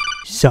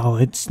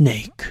 Solid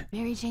Snake.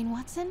 Mary Jane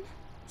Watson?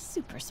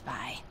 Super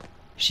spy.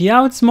 She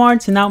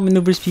outsmarts and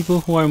outmaneuvers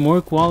people who are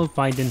more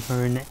qualified than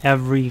her in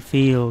every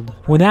field.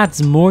 What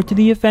adds more to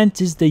the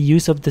offense is the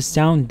use of the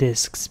sound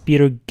discs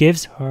Peter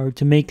gives her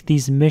to make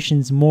these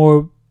missions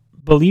more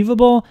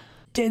believable.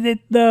 Did it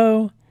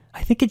though?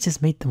 I think it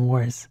just made them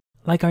worse.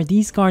 Like, are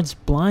these guards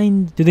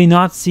blind? Do they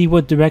not see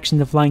what direction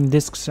the flying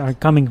discs are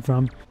coming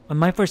from? On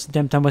my first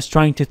attempt, I was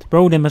trying to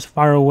throw them as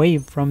far away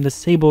from the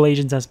Sable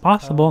agents as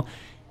possible.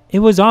 It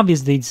was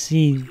obvious they'd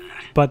see,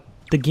 but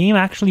the game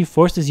actually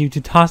forces you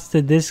to toss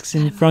the discs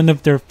in front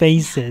of their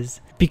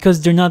faces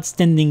because they're not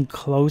standing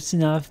close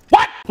enough.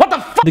 What the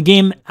f? The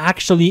game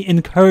actually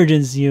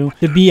encourages you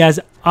to be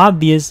as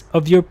obvious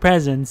of your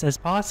presence as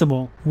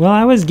possible. Well,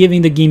 I was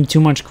giving the game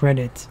too much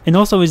credit. And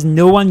also, is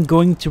no one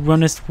going to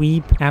run a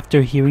sweep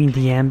after hearing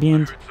the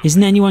ambient?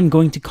 Isn't anyone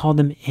going to call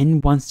them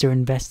in once they're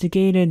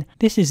investigated?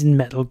 This isn't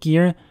Metal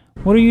Gear.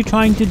 What are you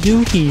trying to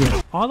do here?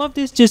 All of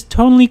this just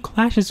totally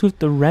clashes with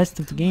the rest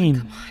of the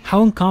game.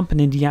 How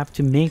incompetent do you have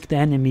to make the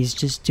enemies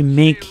just to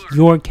make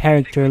your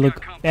character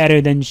look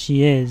better than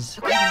she is?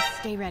 Okay,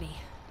 stay ready.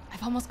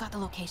 I've almost got the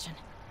location.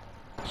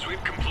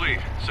 Sweep complete.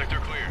 Sector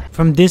clear.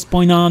 From this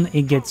point on,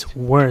 it gets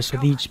worse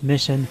with each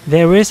mission.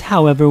 There is,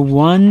 however,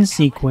 one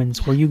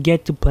sequence where you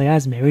get to play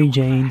as Mary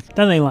Jane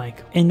that I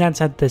like, and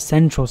that's at the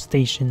Central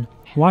Station.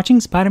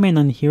 Watching Spider-Man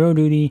on hero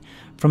duty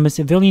from a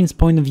civilian's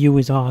point of view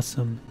is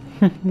awesome.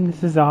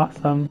 This is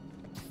awesome.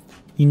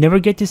 You never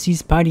get to see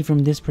Spidey from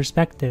this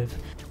perspective.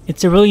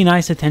 It's a really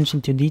nice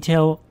attention to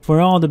detail. For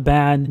all the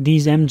bad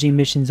these MJ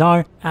missions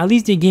are, at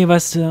least they gave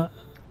us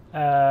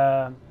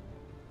I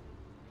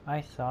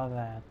saw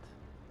that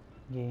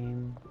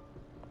game.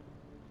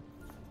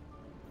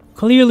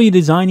 Clearly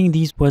designing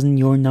these wasn't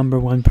your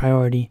 #1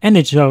 priority, and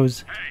it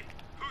shows. Hey,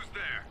 who's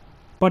there?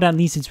 But at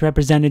least it's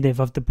representative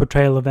of the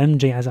portrayal of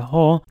MJ as a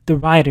whole, the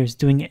writers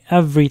doing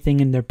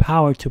everything in their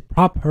power to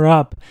prop her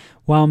up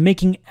while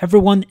making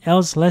everyone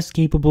else less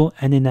capable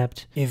and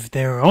inept. If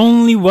there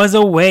only was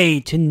a way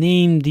to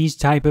name these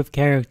type of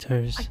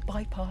characters.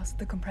 I bypassed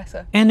the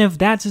compressor. And if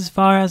that's as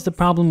far as the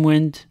problem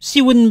went,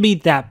 she wouldn't be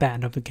that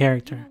bad of a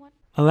character.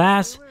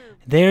 Alas,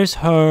 there's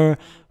her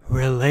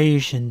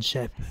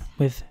relationship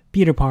with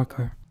Peter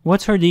Parker.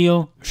 What's her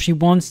deal? She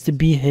wants to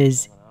be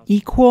his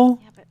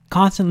equal,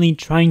 constantly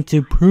trying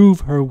to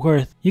prove her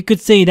worth. You could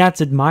say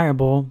that's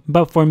admirable,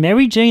 but for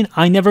Mary Jane,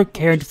 I never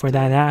cared for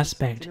that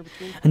aspect,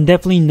 and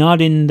definitely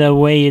not in the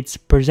way it's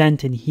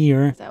presented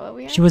here.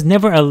 She was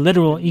never a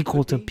literal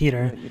equal to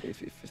Peter.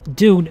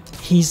 Dude,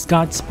 he's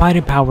got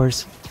spider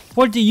powers.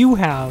 What do you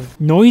have?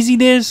 Noisy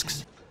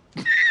discs?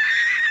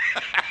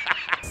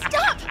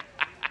 Stop!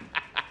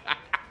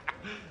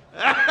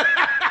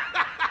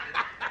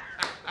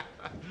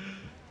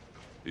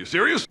 You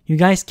serious? You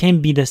guys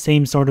can't be the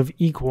same sort of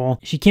equal.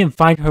 She can't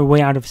fight her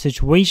way out of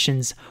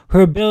situations.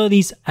 Her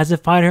abilities as a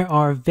fighter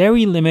are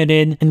very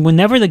limited, and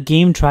whenever the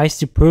game tries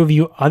to prove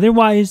you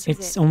otherwise,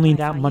 it's only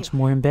that much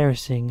more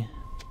embarrassing.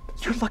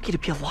 You're lucky to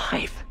be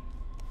alive.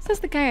 Says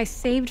the guy I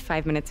saved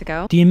 5 minutes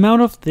ago. The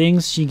amount of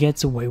things she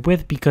gets away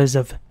with because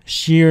of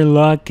sheer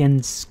luck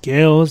and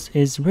skills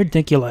is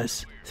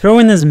ridiculous. Throw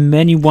in as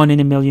many 1 in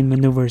a million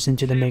maneuvers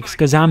into the mix,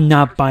 cause I'm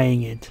not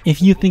buying it. If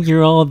you think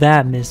you're all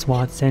that, Miss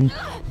Watson,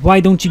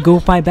 why don't you go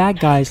fight bad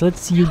guys?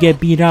 Let's see you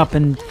get beat up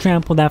and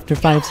trampled after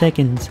 5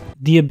 seconds.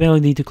 The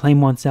ability to claim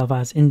oneself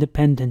as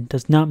independent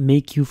does not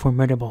make you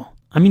formidable.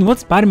 I mean,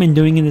 what's Spider-Man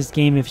doing in this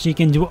game if she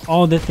can do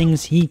all the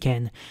things he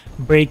can?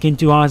 Break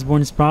into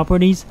Osborn's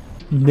properties?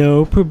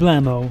 No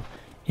problemo.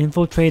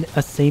 Infiltrate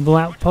a Sable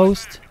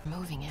outpost?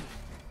 Moving him.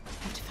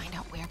 Have to find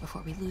out where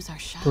before we lose our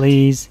shot.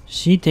 Please.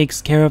 She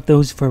takes care of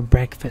those for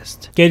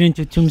breakfast. Get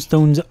into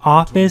Tombstone's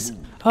office?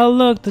 Oh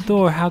look, the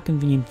door. How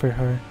convenient for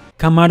her.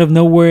 Come out of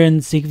nowhere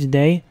and save the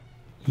day?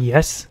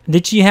 Yes.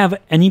 Did she have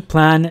any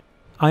plan?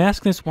 I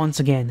ask this once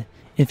again.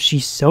 If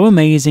she's so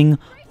amazing,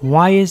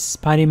 why is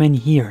Spider-Man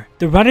here?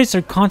 The writers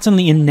are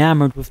constantly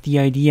enamored with the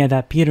idea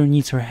that Peter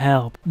needs her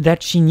help,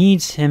 that she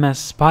needs him as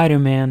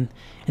Spider-Man,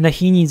 and that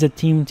he needs a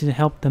team to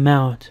help them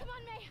out.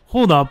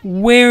 Hold up,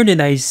 where did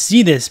I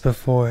see this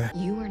before?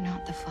 You are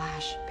not the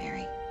Flash,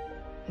 Barry.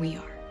 We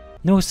are.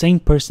 No sane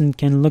person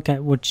can look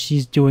at what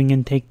she's doing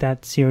and take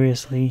that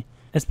seriously.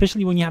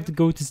 especially when you have to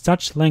go to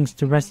such lengths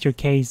to rest your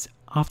case,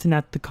 often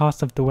at the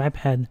cost of the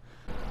webhead.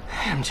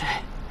 MJ,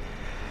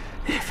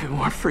 if it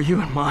weren't for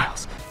you and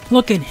Miles...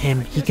 Look at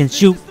him, he can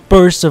shoot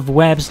bursts of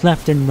webs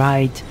left and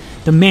right.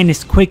 The man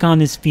is quick on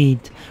his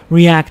feet,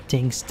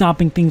 reacting,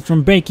 stopping things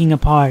from breaking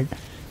apart.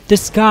 The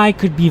sky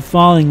could be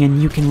falling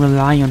and you can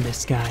rely on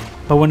this guy.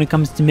 But when it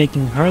comes to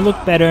making her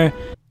look better,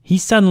 he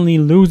suddenly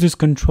loses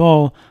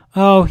control.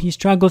 Oh, he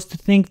struggles to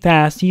think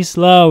fast, he's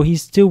slow,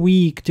 he's too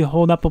weak to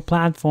hold up a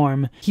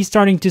platform. He's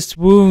starting to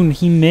swoon,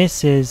 he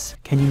misses.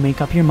 Can you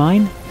make up your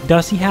mind?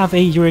 Does he have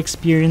a year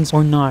experience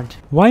or not?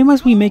 Why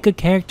must we make a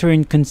character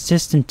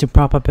inconsistent to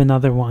prop up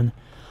another one?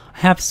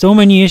 I have so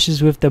many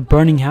issues with the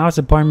burning house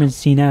apartment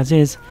scene as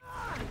is.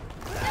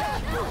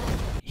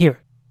 Here,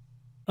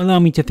 allow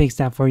me to fix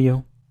that for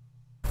you.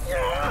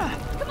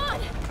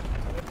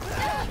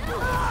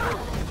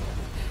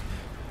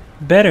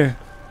 Better.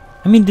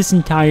 I mean, this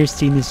entire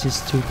scene is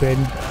just stupid.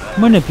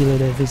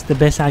 Manipulative is the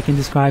best I can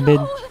describe it.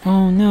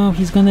 Oh no,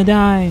 he's gonna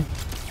die.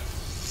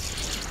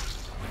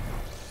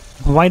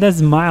 Why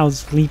does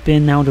Miles leap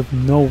in out of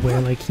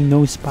nowhere like he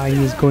knows Spidey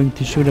is going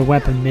to shoot a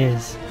weapon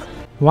miss?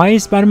 Why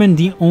is Spider-Man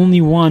the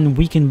only one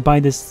weakened by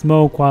the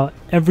smoke while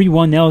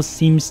everyone else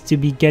seems to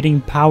be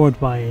getting powered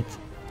by it?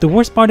 The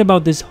worst part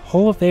about this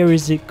whole affair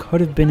is it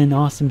could have been an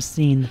awesome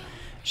scene,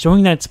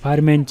 showing that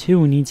Spider-Man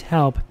 2 needs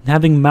help, and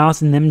having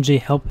Miles and MJ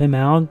help him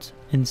out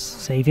and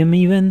save him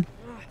even?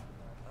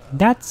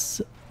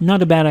 That's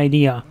not a bad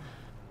idea.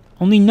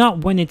 Only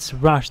not when it's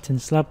rushed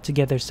and slapped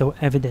together so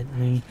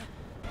evidently.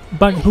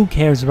 But who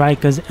cares, right?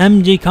 Because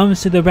MJ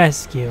comes to the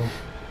rescue.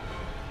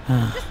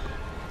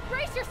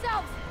 Brace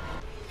yourselves!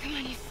 Come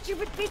on, you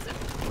stupid piece of...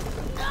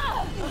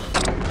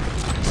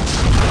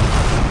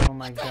 Oh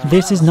my God.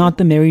 This is not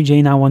the Mary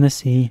Jane I want to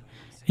see.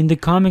 In the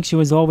comics, she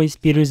was always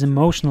Peter's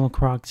emotional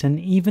crux, and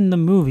even the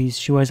movies,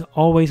 she was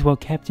always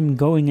what kept him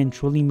going and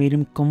truly made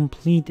him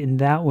complete in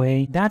that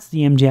way. That's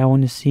the MJ I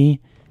want to see.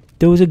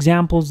 Those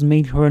examples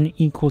made her an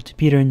equal to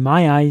Peter in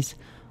my eyes,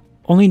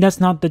 only that's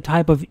not the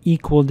type of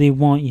equal they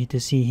want you to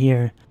see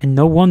here, and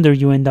no wonder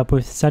you end up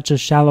with such a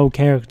shallow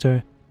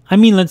character. I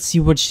mean, let's see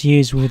what she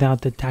is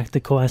without the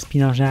tactical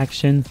espionage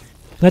action.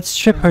 Let's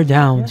strip her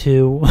down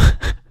to...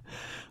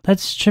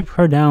 Let's strip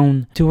her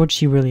down to what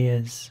she really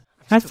is.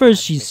 At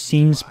first, she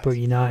seems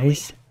pretty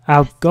nice,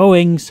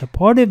 outgoing,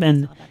 supportive,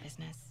 and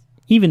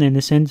even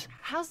innocent.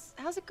 How's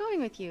it going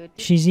with you?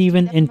 She's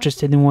even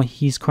interested in what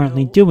he's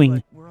currently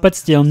doing, but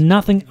still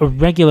nothing a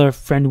regular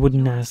friend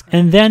wouldn't ask.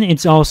 And then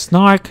it's all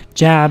snark,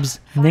 jabs,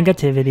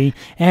 negativity,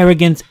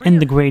 arrogance, and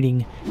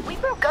degrading. We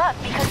broke up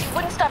because you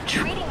wouldn't stop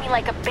treating me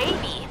like a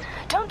baby.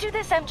 Don't do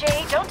this,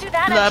 MJ. Don't do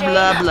that, Blah, MJ.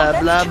 blah, blah, Oh, blah,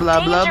 that's blah, too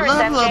blah, dangerous,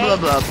 blah, blah, MJ.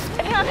 blah, blah.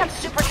 I may not have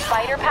super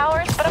spider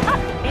powers, but I'm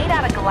not made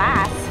out of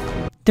glass.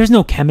 There's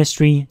no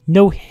chemistry,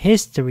 no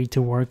history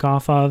to work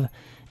off of.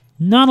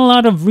 Not a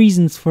lot of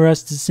reasons for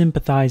us to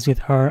sympathize with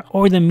her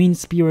or the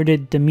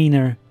mean-spirited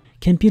demeanor.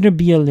 Can Peter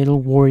be a little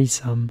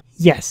worrisome?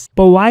 Yes,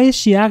 but why is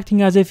she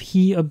acting as if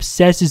he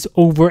obsesses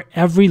over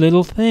every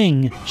little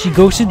thing? She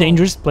goes to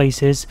dangerous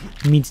places,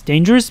 meets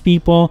dangerous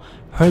people,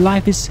 her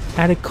life is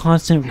at a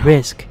constant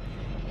risk.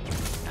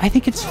 I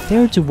think it's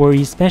fair to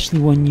worry, especially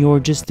when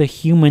you're just a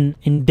human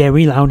in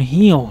very loud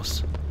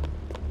heels.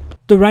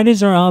 The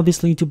writers are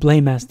obviously to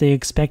blame as they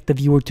expect the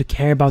viewer to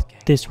care about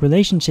this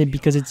relationship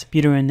because it's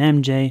Peter and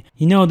MJ.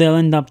 You know they'll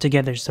end up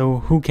together, so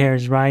who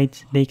cares,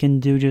 right? They can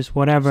do just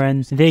whatever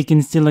and they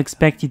can still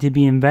expect you to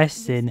be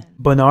invested.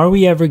 But are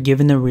we ever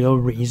given a real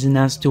reason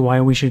as to why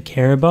we should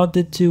care about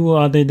the two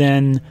other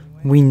than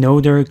we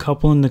know they're a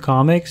couple in the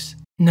comics?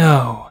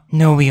 No,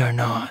 we are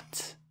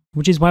not.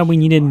 Which is why we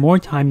needed more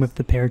time with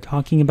the pair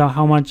talking about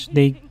how much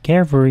they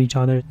care for each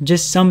other.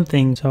 Just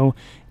something so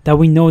that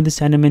we know the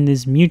sentiment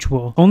is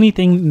mutual. Only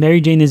thing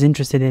Mary Jane is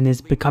interested in is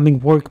becoming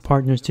work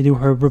partners to do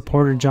her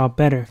reporter job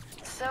better.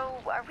 So,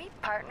 are we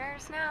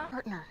partners now?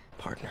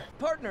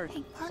 Partner.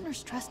 Hey,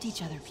 partners trust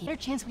each other, Peter.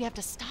 Chance we have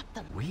to stop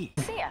them.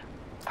 See ya,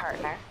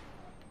 partner.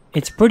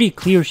 It's pretty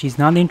clear she's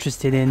not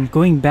interested in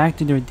going back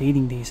to their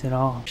dating days at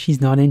all.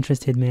 She's not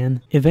interested,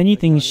 man. If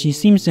anything, she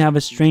seems to have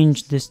a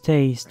strange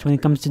distaste when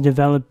it comes to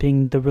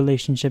developing the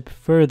relationship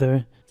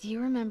further. Do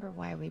you remember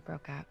why we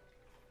broke up?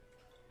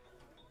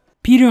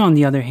 Peter, on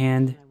the other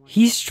hand,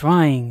 he's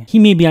trying. He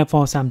may be at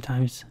fault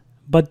sometimes,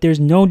 but there's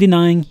no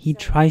denying he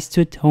tries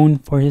to atone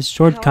for his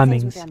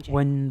shortcomings.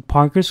 When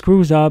Parker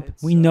screws up,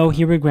 we know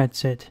he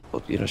regrets it.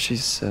 Well, you know,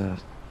 she's,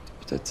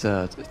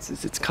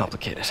 it's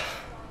complicated.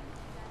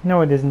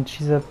 No, it isn't.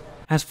 She's a...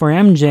 As for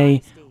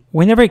MJ,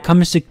 whenever it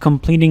comes to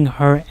completing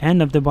her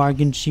end of the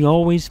bargain, she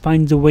always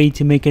finds a way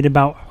to make it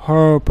about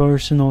her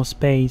personal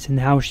space and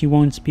how she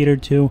wants Peter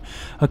to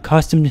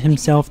accustom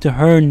himself to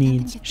her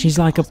needs. She's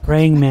like a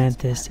praying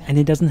mantis, and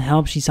it doesn't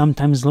help she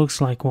sometimes looks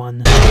like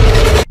one.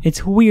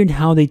 It's weird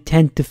how they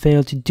tend to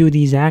fail to do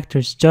these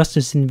actors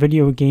justice in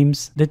video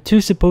games. The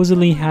two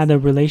supposedly had a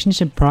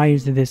relationship prior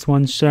to this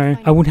one, sure.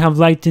 I would have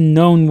liked to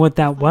known what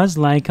that was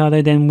like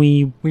other than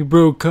we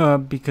broke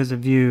up because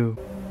of you.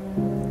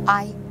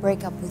 I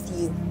break up with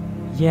you.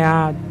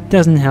 Yeah,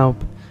 doesn't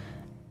help.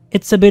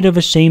 It's a bit of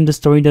a shame the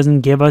story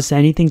doesn't give us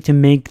anything to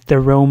make the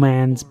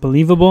romance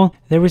believable.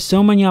 There were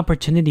so many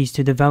opportunities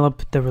to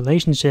develop the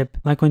relationship,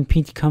 like when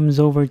Pete comes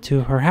over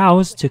to her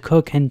house to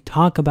cook and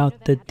talk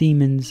about the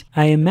demons.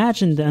 I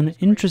imagined an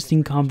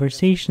interesting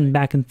conversation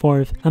back and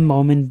forth, a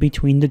moment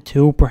between the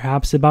two,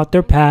 perhaps about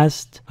their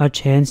past, a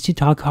chance to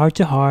talk heart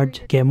to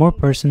heart, get more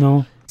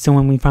personal. So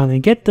when we finally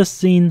get the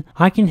scene,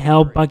 I can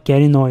help but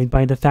get annoyed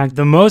by the fact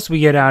the most we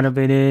get out of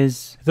it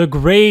is the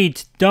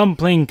great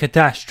Dumpling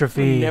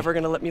Catastrophe. You're never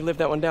gonna let me live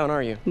that one down,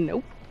 are you?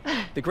 Nope.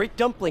 The great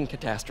Dumpling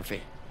Catastrophe.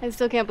 I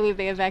still can't believe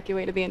they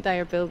evacuated the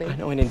entire building. I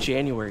know, and in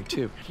January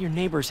too. Your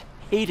neighbors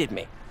hated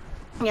me.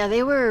 Yeah,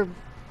 they were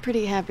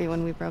pretty happy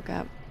when we broke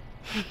up.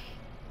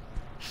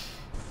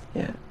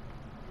 Yeah.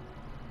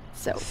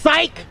 So...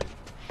 Psych!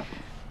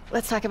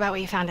 Let's talk about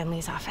what you found in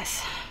Lee's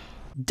office.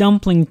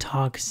 Dumpling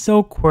talk,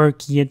 so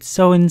quirky, it's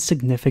so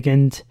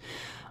insignificant.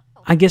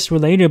 I guess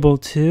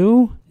relatable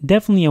too?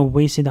 Definitely a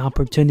wasted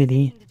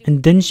opportunity.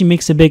 And then she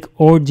makes a big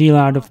ordeal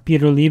out of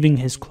Peter leaving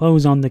his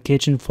clothes on the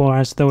kitchen floor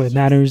as though it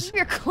matters. Leave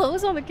your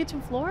clothes on the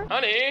kitchen floor?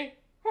 Honey,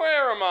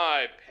 where are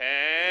my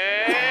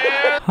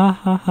pants? Ha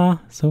ha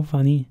ha, so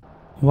funny.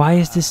 Why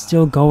is this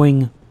still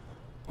going?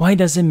 Why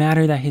does it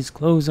matter that his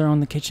clothes are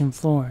on the kitchen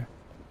floor?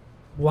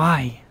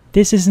 Why?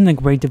 This isn't a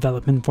great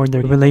development for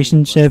their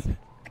relationship.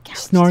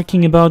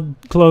 Snarking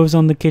about clothes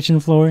on the kitchen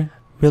floor?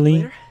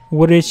 Really?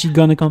 What is she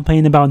gonna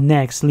complain about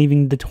next?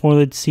 Leaving the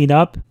toilet seat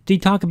up? They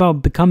talk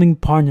about becoming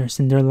partners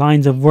in their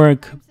lines of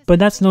work, but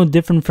that's no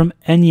different from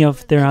any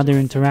of their other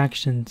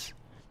interactions.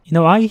 You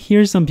know, I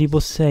hear some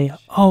people say,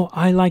 oh,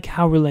 I like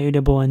how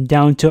relatable and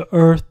down to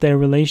earth their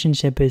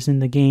relationship is in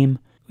the game,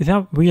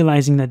 without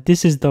realizing that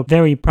this is the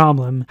very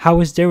problem.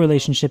 How is their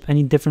relationship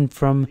any different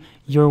from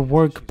your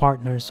work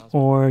partners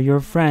or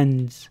your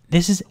friends?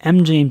 This is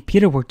MJ and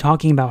Peter we're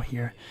talking about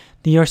here.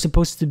 They are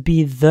supposed to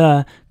be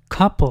the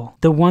couple,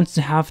 the ones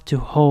to have to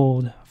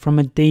hold from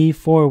a day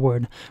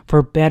forward,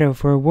 for better,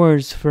 for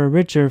worse, for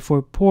richer,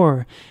 for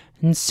poor,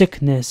 in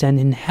sickness and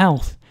in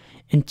health,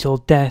 until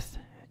death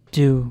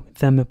do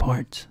them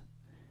apart.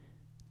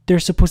 They're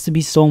supposed to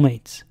be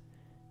soulmates.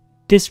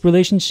 This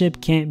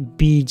relationship can't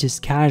be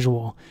just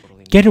casual.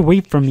 Get away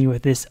from me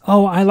with this.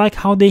 Oh, I like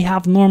how they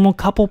have normal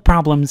couple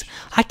problems.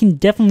 I can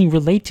definitely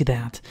relate to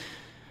that.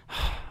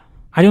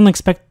 I don't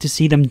expect to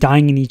see them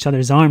dying in each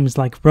other's arms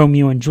like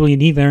Romeo and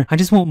Juliet either. I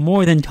just want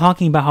more than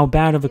talking about how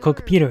bad of a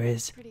cook Peter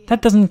is.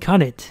 That doesn't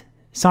cut it.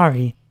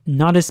 Sorry.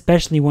 Not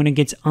especially when it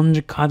gets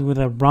undercut with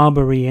a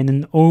robbery and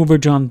an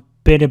overdrawn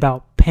bit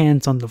about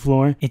pants on the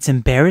floor. It's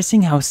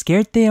embarrassing how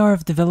scared they are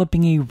of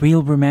developing a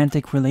real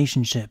romantic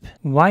relationship.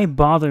 Why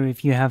bother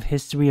if you have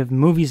history of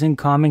movies and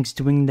comics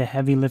doing the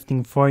heavy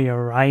lifting for you,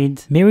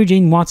 right? Mary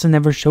Jane Watson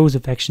never shows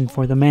affection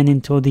for the men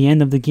until the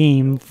end of the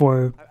game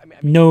for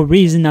no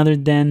reason other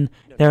than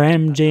they're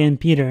MJ and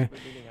Peter.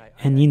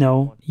 And you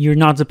know, you're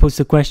not supposed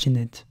to question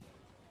it.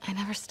 I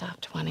never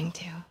stopped wanting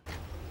to.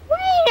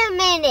 Wait a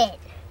minute!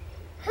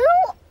 Who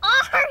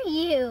are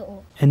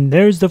you? And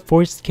there's the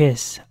forced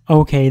kiss.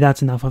 Okay,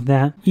 that's enough of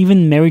that.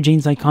 Even Mary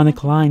Jane's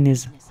iconic line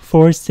is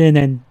forced in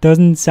and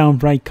doesn't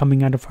sound right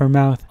coming out of her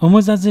mouth.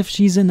 Almost as if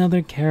she's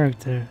another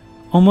character.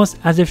 Almost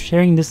as if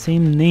sharing the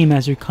same name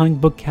as your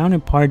comic book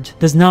counterpart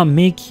does not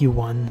make you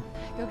one.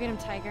 Go get him,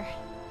 Tiger.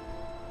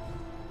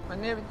 My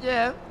name is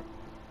Jeff.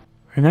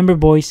 Remember,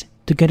 boys,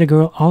 to get a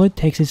girl, all it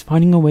takes is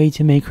finding a way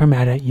to make her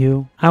mad at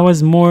you. I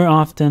was more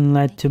often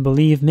led to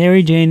believe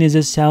Mary Jane is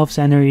a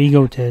self-centered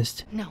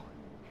egotist. No,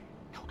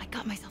 I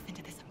got myself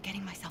into this. I'm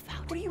getting myself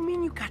out. What do you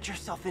mean you got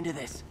yourself into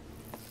this?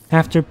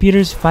 After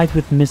Peter's fight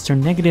with Mr.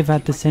 Negative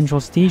at the central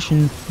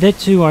station, the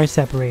two are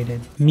separated.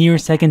 Mere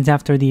seconds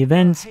after the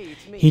events,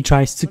 he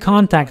tries to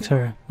contact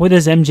her. What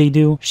does MJ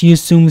do? She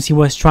assumes he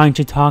was trying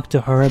to talk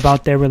to her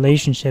about their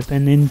relationship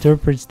and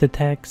interprets the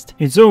text.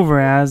 It's over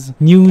as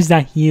news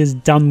that he is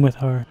done with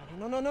her.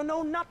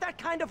 No, not that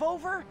kind of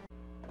over.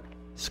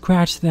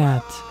 Scratch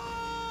that.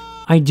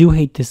 I do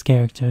hate this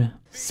character.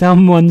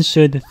 Someone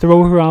should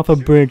throw her off a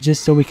bridge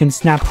just so we can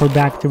snap her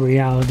back to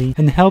reality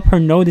and help her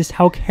notice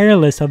how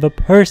careless of a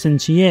person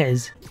she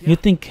is.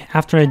 You'd think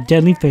after a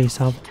deadly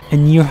face-off, a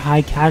near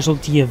high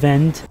casualty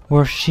event,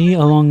 where she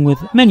along with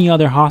many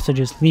other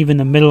hostages leave in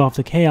the middle of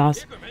the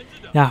chaos,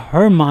 that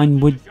her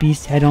mind would be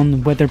set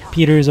on whether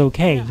Peter's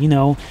okay, you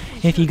know,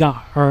 if he got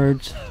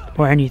hurt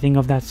or anything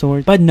of that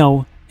sort. But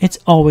no, it's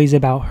always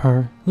about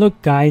her.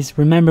 Look guys,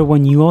 remember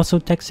when you also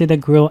texted a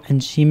girl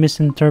and she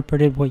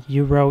misinterpreted what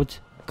you wrote?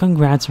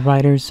 Congrats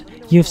writers,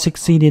 you've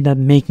succeeded at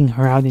making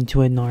her out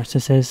into a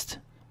narcissist.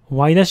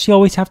 Why does she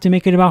always have to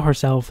make it about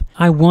herself?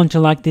 I want to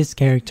like this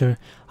character,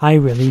 I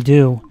really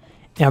do.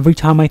 Every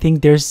time I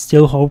think there's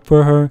still hope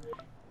for her,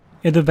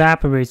 it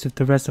evaporates with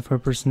the rest of her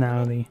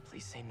personality.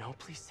 Please say no,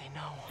 please say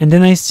no. And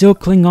then I still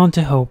cling on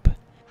to hope.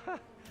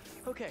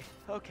 Okay.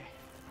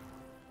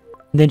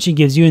 Then she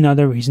gives you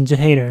another reason to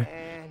hate her.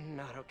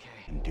 Not okay.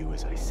 And do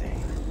as I say.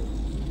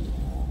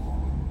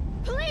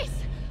 Police!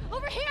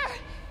 Over here!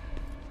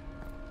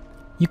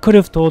 You could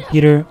have told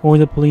Peter or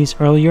the police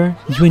earlier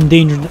you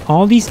endangered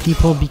all these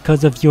people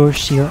because of your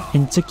sheer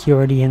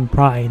insecurity and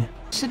pride.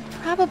 Should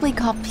probably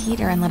call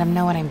Peter and let him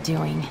know what I'm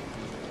doing.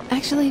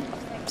 Actually,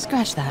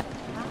 scratch that.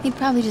 He'd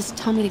probably just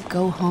tell me to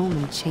go home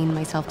and chain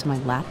myself to my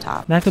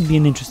laptop. That could be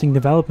an interesting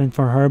development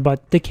for her,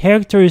 but the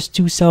character is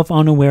too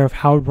self-unaware of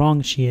how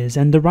wrong she is,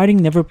 and the writing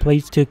never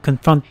plays to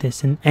confront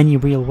this in any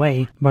real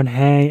way. But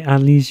hey,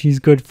 at least she's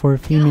good for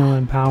female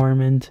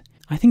empowerment.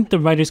 I think the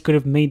writers could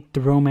have made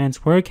the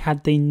romance work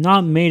had they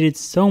not made it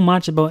so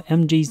much about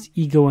MJ's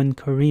ego and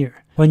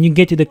career. When you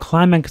get to the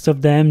climax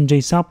of the MJ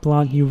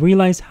subplot, you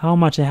realize how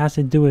much it has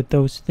to do with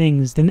those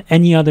things than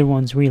any other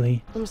ones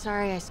really. I'm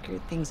sorry I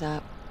screwed things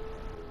up.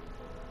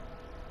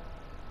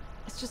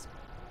 It's just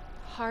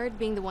hard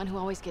being the one who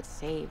always gets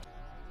saved.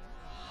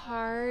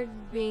 Hard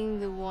being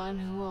the one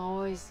who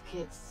always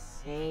gets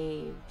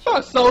saved.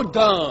 You're so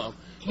dumb.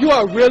 You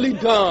are really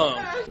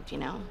dumb. You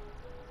know?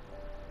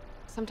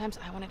 Sometimes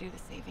I want to do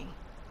the saving.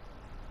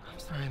 I'm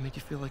sorry I made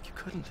you feel like you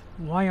couldn't.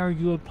 Why are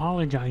you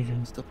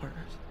apologizing? Still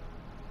partners?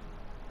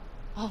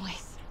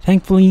 Always.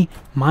 Thankfully,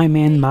 my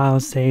man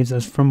Miles saves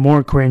us from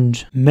more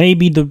cringe.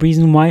 Maybe the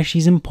reason why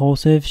she's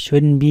impulsive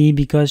shouldn't be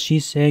because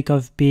she's sick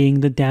of being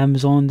the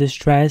damsel in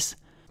distress.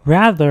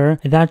 Rather,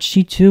 that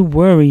she too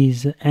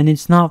worries, and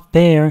it's not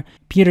fair.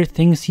 Peter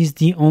thinks he's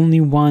the only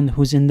one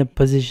who's in the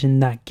position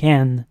that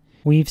can.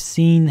 We've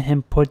seen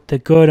him put the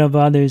good of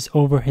others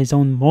over his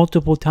own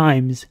multiple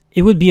times.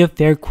 It would be a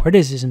fair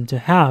criticism to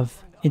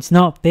have. It's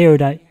not fair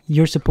that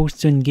you're supposed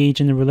to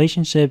engage in a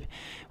relationship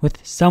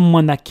with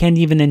someone that can't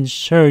even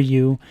ensure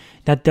you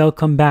that they'll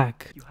come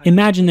back.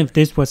 Imagine if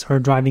this was her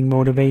driving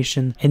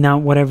motivation and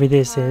not whatever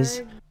this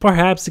is.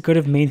 Perhaps it could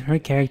have made her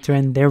character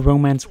and their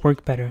romance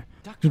work better.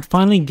 You'd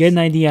finally get an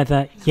idea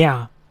that,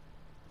 yeah,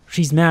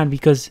 she's mad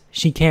because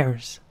she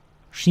cares.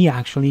 She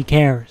actually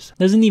cares.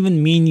 Doesn't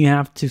even mean you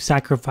have to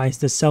sacrifice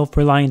the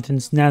self-reliant and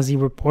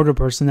snazzy reporter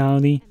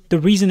personality. The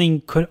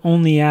reasoning could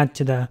only add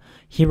to the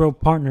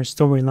hero-partner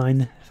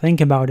storyline.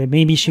 Think about it.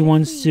 Maybe she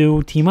wants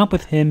to team up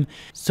with him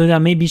so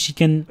that maybe she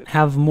can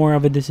have more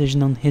of a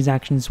decision on his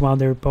actions while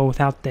they're both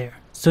out there.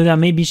 So that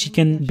maybe she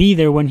can be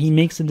there when he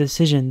makes the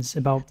decisions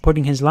about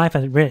putting his life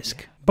at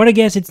risk. But I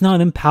guess it's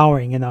not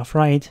empowering enough,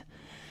 right?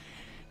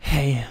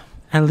 Hey,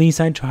 at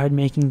least I tried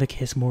making the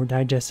kiss more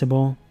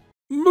digestible.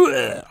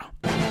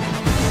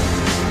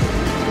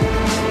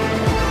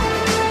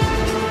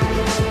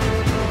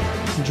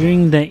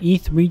 During the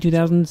E3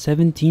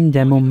 2017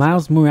 demo,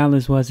 Miles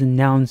Morales was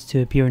announced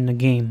to appear in the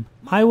game.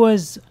 I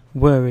was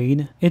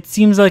worried. It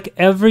seems like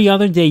every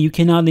other day you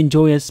cannot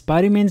enjoy a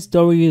Spider-Man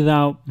story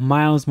without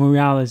Miles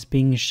Morales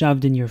being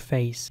shoved in your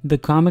face. The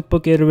comic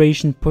book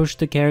iteration pushed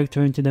the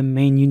character into the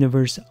main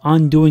universe,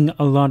 undoing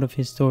a lot of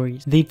his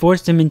stories. They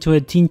forced him into a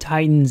Teen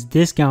Titans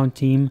discount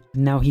team.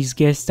 Now he's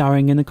guest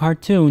starring in a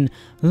cartoon.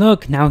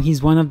 Look, now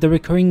he's one of the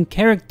recurring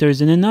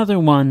characters in another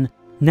one.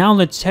 Now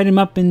let's set him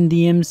up in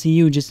the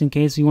MCU just in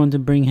case we want to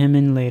bring him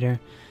in later.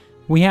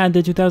 We had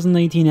the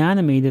 2018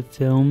 animated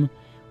film,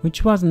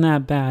 which wasn't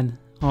that bad,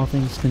 all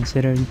things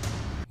considered.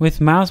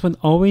 With Miles, what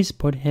always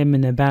put him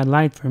in a bad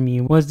light for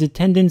me was the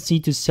tendency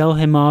to sell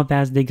him off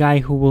as the guy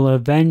who will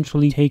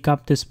eventually take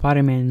up the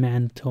Spider-Man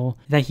mantle,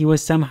 that he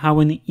was somehow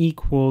an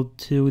equal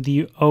to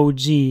the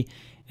OG,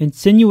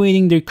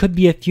 insinuating there could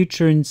be a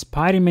future in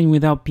Spider-Man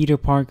without Peter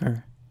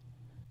Parker.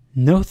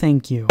 No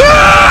thank you.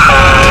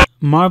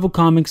 Marvel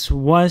Comics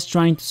was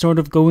trying to sort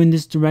of go in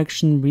this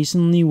direction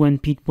recently when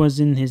Pete was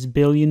in his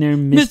billionaire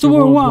Mr.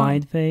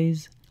 Worldwide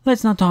phase.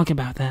 Let's not talk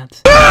about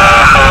that.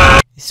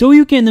 So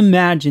you can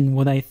imagine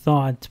what I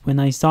thought when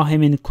I saw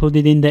him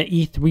included in the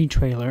E3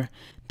 trailer.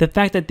 The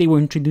fact that they were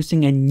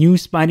introducing a new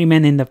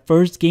Spider-Man in the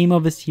first game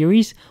of a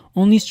series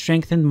only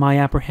strengthened my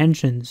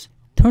apprehensions.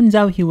 Turns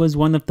out he was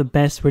one of the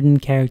best written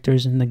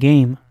characters in the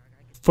game.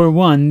 For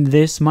one,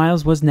 this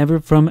Miles was never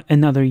from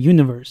another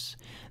universe.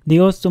 They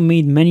also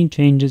made many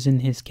changes in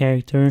his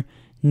character,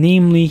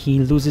 namely he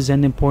loses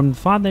an important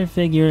father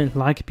figure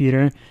like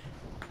Peter,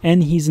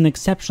 and he's an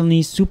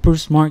exceptionally super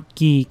smart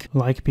geek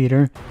like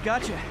Peter.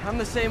 Gotcha, I'm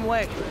the same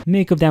way.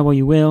 Make of that what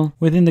you will.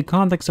 Within the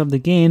context of the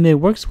game,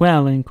 it works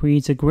well and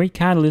creates a great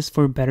catalyst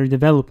for better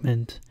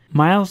development.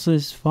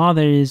 Miles'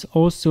 father is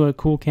also a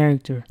cool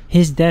character.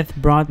 His death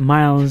brought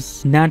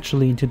Miles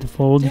naturally into the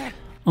fold,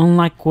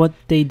 unlike what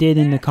they did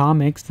in the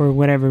comics for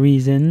whatever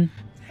reason.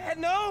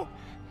 No!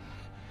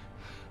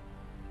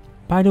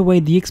 By the way,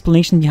 the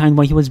explanation behind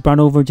why he was brought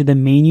over to the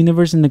main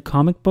universe in the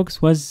comic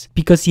books was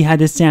because he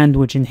had a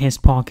sandwich in his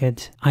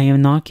pocket. I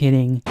am not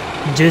kidding.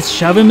 Just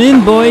shove him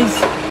in, boys!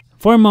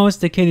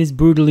 Foremost, the kid is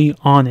brutally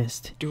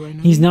honest.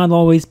 He's not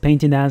always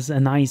painted as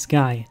a nice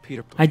guy.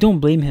 I don't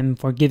blame him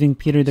for giving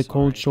Peter the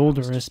cold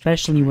shoulder,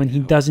 especially when he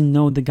doesn't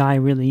know the guy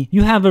really.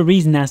 You have a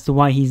reason as to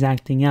why he's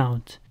acting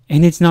out.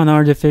 And it's not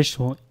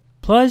artificial.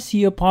 Plus,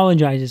 he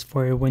apologizes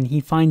for it when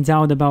he finds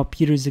out about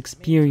Peter's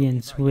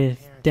experience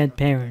with dead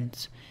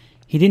parents.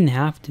 He didn't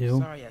have to.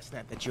 Sorry I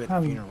snapped at you at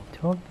the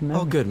funeral.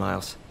 Oh, good,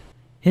 Miles.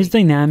 His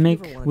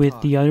dynamic with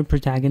the other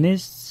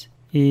protagonists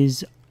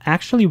is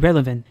actually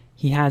relevant.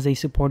 He has a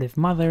supportive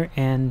mother,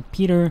 and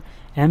Peter,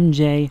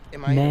 MJ,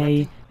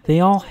 May, they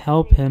all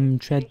help him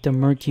tread the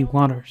murky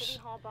waters.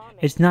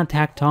 It's not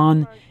tacked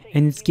on,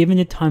 and it's given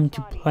it time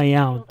to play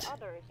out.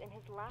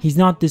 He's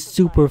not this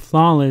super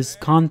flawless,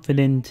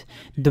 confident,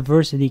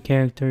 diversity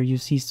character you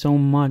see so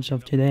much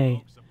of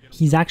today.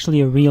 He's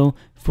actually a real,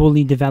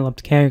 fully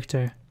developed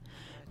character.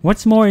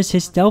 What's more is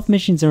his stealth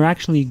missions are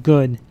actually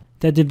good.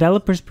 The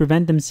developers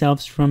prevent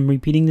themselves from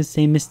repeating the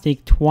same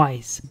mistake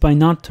twice by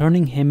not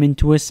turning him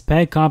into a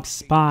Spec Ops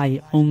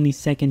spy only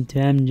second to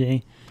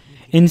MJ.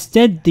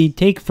 Instead, they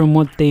take from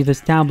what they've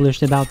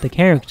established about the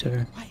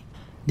character.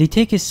 They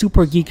take his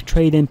super geek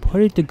trait and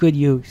put it to good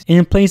use.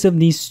 In place of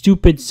these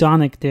stupid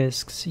sonic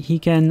discs, he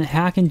can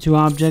hack into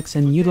objects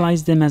and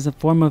utilize them as a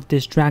form of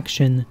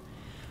distraction.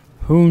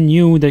 Who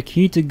knew the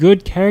key to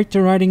good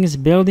character writing is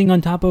building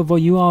on top of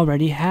what you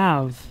already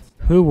have?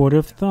 Who would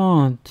have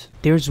thought?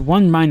 There's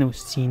one Rhino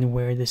scene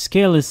where the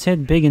scale is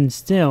set big and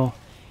still.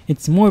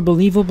 It's more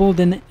believable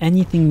than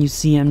anything you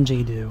see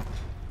MJ do.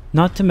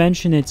 Not to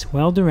mention it's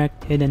well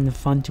directed and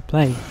fun to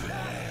play.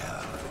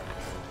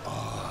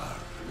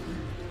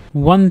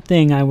 One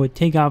thing I would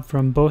take out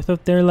from both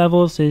of their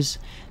levels is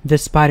the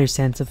spider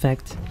sense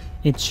effect.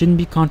 It shouldn't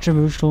be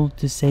controversial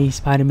to say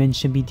Spider-Man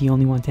should be the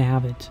only one to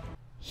have it.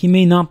 He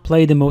may not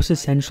play the most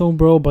essential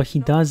role, but he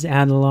does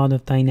add a lot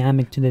of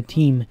dynamic to the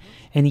team,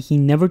 and he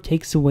never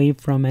takes away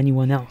from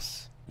anyone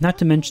else. Not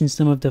to mention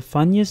some of the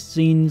funniest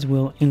scenes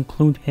will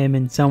include him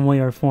in some way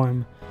or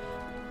form.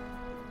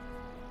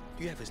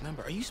 You have his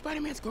number. Are you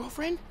Spider-Man's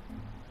girlfriend?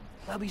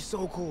 That'd be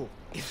so cool.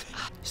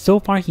 So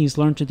far he's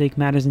learned to take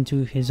matters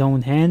into his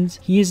own hands.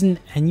 He isn't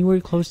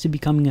anywhere close to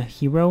becoming a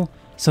hero,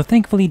 so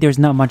thankfully there's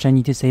not much I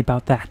need to say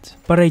about that.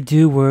 But I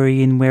do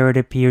worry in where it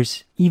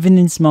appears, even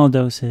in small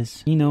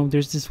doses. You know,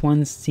 there's this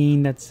one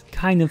scene that's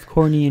kind of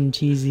corny and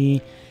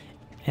cheesy,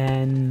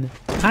 and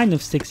kind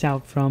of sticks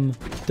out from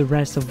the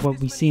rest of what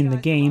we see in the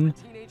game.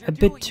 A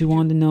bit too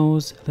on the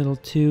nose, a little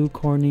too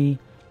corny.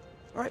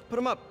 Alright, put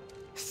him up.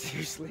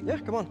 Seriously? Yeah,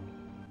 come on.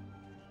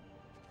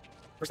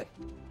 First thing,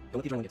 don't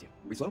let the adrenaline get to you.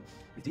 Breathe slow,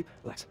 breathe deep,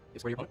 relax. Get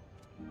square your opponent.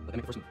 Let them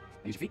make the first move.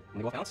 Now use your feet, and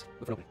they go off balance,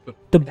 look for an opening. Boom.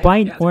 The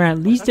bite, or at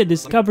least the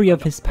discovery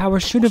of his power,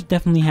 should have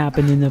definitely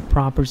happened in a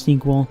proper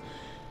sequel.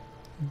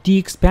 The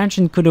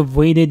expansion could have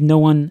waited, no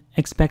one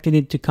expected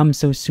it to come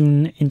so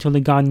soon until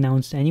it got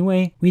announced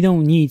anyway. We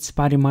don't need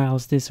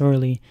Spider-Miles this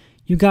early.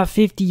 You got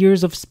 50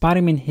 years of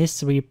Spider-Man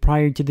history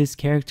prior to this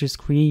character's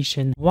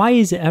creation. Why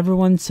is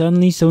everyone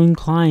suddenly so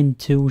inclined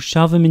to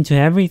shove him into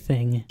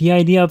everything? The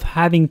idea of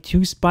having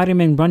two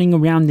Spider-Men running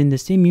around in the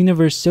same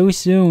universe so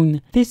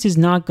soon, this is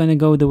not gonna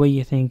go the way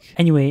you think.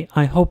 Anyway,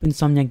 I hope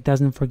Insomniac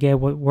doesn't forget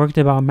what worked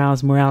about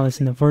Miles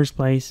Morales in the first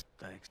place.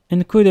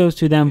 And kudos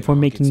to them for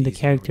making the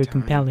character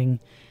compelling.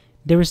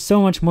 There is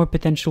so much more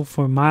potential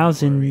for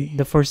Miles in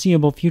the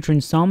foreseeable future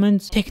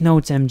installments. Take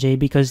notes, MJ,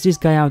 because this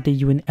guy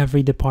outdid you in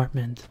every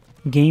department.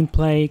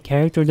 Gameplay,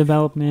 character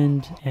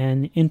development,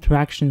 and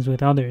interactions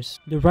with others.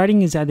 The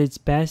writing is at its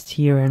best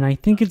here, and I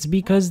think it's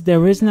because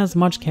there isn't as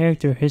much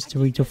character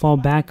history to fall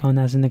back on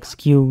as an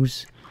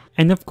excuse.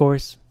 And of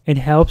course, it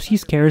helps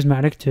he's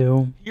charismatic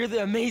too. You're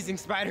the amazing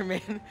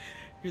Spider-Man.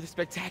 You're the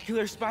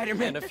spectacular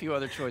Spider-Man. And a few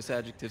other choice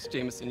adjectives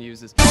Jameson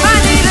uses. I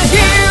need a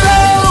hero.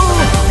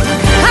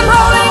 I'm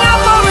holding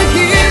out for a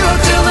hero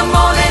till the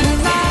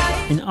morning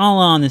light. In all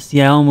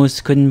honesty, I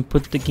almost couldn't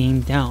put the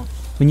game down.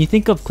 When you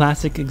think of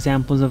classic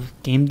examples of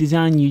game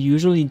design, you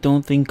usually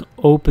don't think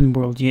open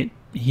world, yet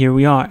here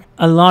we are.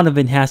 A lot of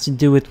it has to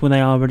do with what I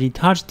already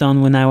touched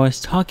on when I was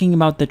talking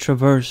about the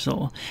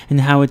traversal,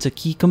 and how it's a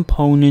key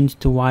component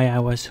to why I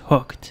was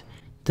hooked.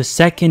 The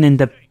second and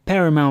the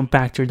paramount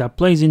factor that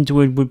plays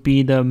into it would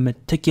be the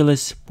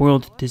meticulous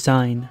world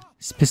design.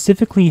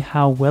 Specifically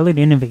how well it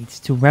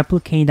innovates to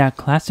replicate that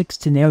classic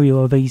scenario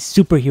of a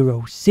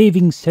superhero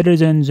saving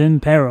citizens in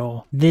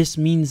peril. This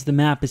means the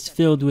map is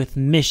filled with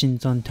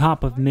missions on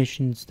top of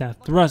missions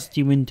that thrust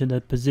you into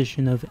the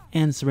position of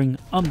answering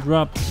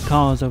abrupt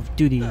calls of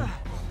duty.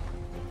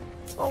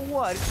 Oh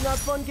what, it's not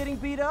fun getting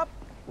beat up?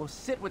 We'll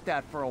sit with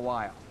that for a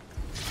while.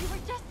 We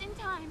were just in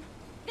time.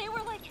 They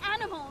were like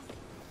animals.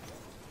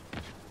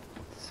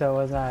 So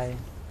was I.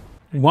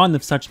 One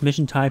of such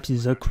mission types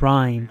is a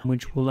crime,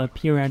 which will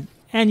appear at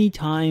any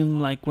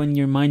time, like when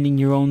you're minding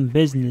your own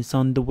business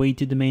on the way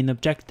to the main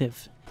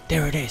objective.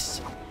 There it is,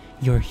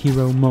 your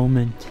hero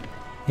moment.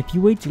 If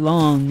you wait too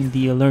long,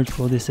 the alert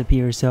will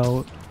disappear,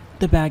 so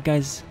the bad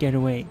guys get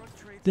away.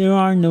 There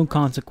are no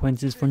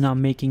consequences for not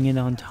making it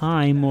on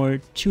time or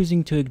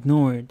choosing to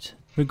ignore it.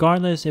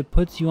 Regardless, it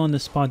puts you on the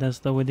spot as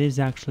though it is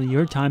actually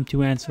your time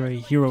to answer a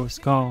hero's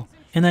call,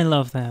 and I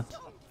love that.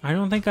 I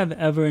don't think I've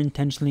ever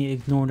intentionally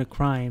ignored a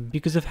crime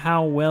because of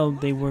how well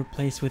they were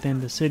placed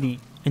within the city.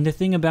 And the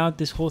thing about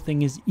this whole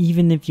thing is,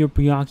 even if you're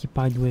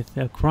preoccupied with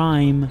a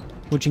crime,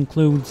 which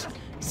includes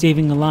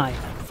saving a life,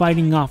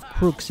 fighting off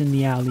crooks in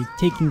the alley,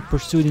 taking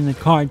pursuit in a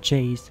car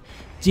chase,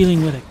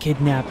 dealing with a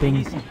kidnapping,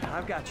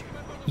 I've got you.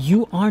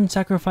 You aren't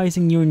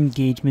sacrificing your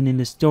engagement in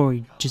the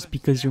story just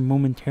because you're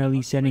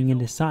momentarily setting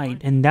it aside,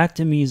 and that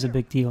to me is a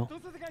big deal.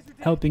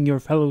 helping your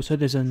fellow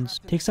citizens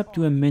takes up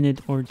to a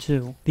minute or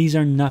two. These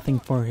are nothing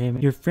for him,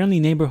 your friendly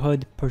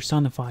neighborhood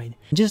personified.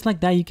 Just like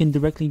that, you can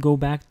directly go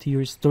back to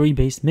your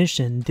story-based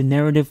mission. The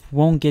narrative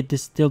won't get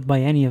distilled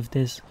by any of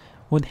this.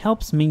 What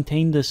helps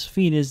maintain this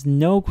feat is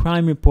no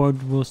crime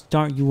report will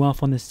start you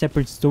off on a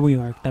separate story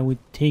arc that would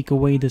take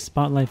away the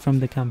spotlight from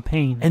the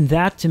campaign. And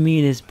that to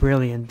me is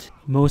brilliant.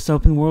 Most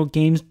open world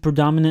games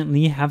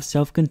predominantly have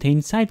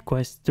self-contained side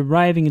quests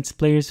deriving its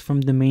players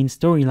from the main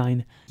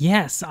storyline.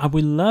 Yes, I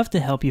would love to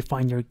help you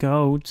find your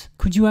goat.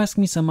 Could you ask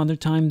me some other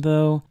time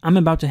though? I'm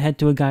about to head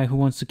to a guy who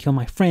wants to kill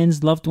my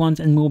friends, loved ones,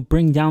 and will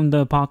bring down the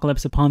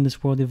apocalypse upon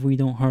this world if we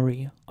don't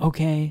hurry.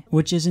 Okay,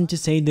 which isn't to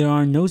say there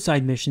are no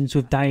side missions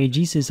with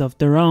diegesis of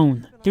their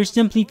own. There's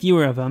simply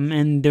fewer of them,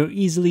 and they're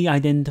easily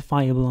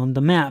identifiable on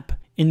the map.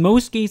 In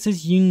most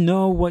cases, you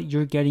know what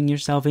you're getting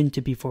yourself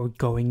into before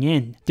going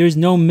in. There's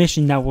no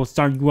mission that will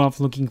start you off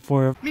looking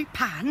for me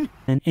pan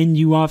and end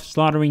you off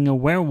slaughtering a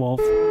werewolf.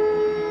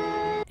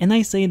 And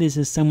I say this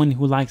as someone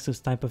who likes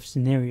those type of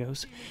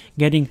scenarios.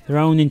 Getting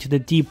thrown into the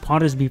deep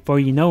waters before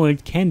you know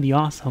it can be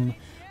awesome.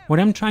 What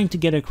I'm trying to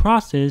get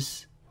across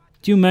is,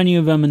 too many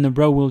of them in a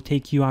row will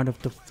take you out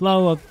of the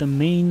flow of the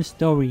main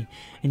story,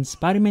 and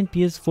Spider-Man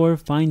PS4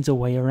 finds a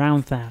way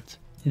around that.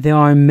 There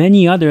are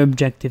many other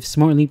objectives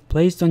smartly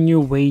placed on your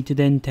way to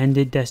the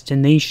intended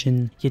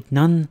destination, yet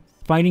none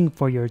fighting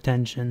for your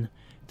attention.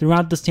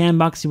 Throughout the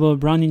sandbox you will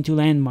run into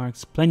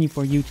landmarks, plenty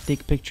for you to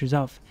take pictures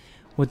of.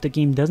 What the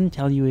game doesn't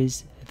tell you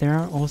is there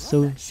are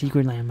also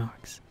secret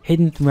landmarks,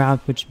 hidden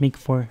throughout, which make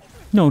for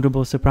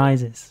notable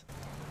surprises.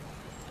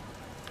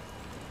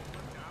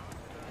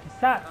 Is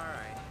that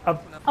a...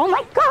 Oh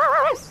my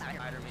gosh!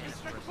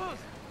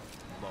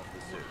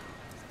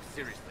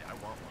 Seriously, I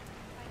want one.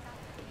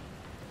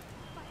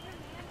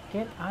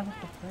 Get out of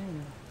the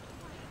frame.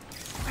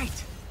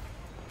 Great.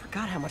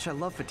 Forgot how much I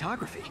love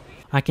photography.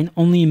 I can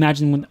only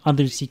imagine what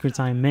other secrets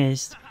I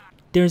missed.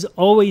 There's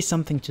always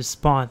something to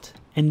spot,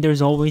 and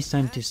there's always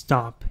time to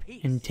stop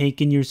and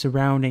take in your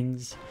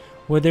surroundings.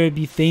 Whether it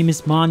be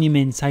famous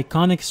monuments,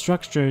 iconic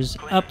structures,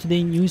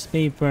 up-to-date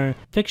newspaper,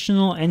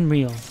 fictional and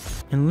real.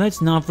 And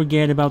let's not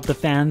forget about the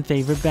fan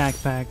favorite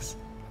backpacks.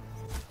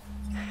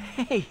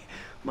 Hey,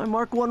 my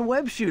Mark I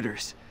web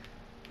shooters.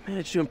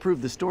 Managed to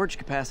improve the storage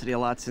capacity a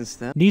lot since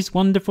then. These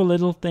wonderful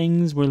little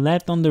things were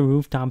left on the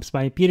rooftops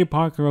by Peter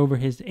Parker over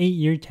his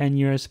 8-year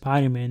tenure as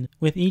Spider-Man.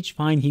 With each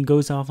find he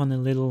goes off on a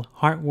little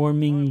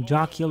heartwarming,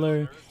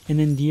 jocular, and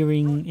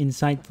endearing,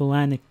 insightful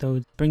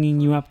anecdote,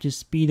 bringing you up to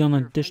speed on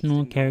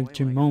additional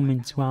character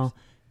moments while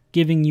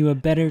giving you a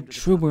better,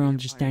 truer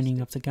understanding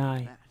of the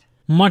guy.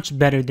 Much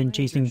better than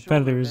chasing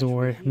feathers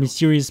or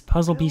mysterious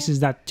puzzle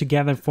pieces that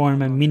together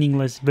form a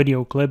meaningless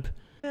video clip.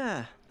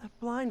 Yeah. That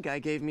blind guy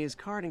gave me his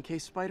card in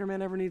case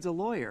Spider-Man ever needs a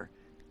lawyer.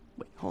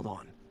 Wait, hold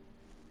on.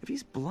 If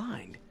he's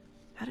blind,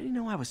 how did he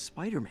know I was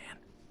Spider-Man?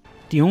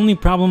 The only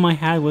problem I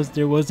had was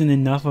there wasn't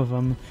enough of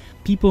them.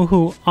 People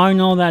who aren't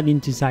all that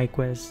into side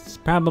quests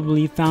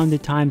probably found the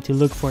time to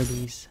look for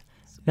these.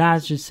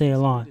 That should say a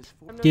lot.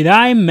 Did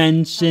I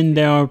mention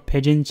there are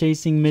pigeon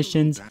chasing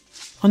missions?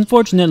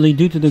 Unfortunately,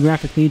 due to the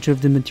graphic nature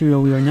of the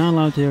material, we are not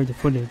allowed to air the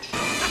footage.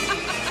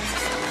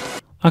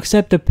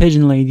 Accept the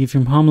pigeon lady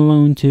from Home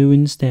Alone 2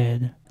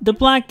 instead. The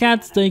Black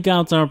Cat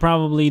stakeouts are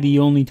probably the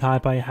only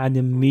type I had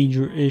a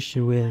major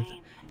issue with.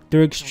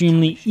 They're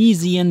extremely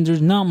easy and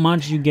there's not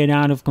much you get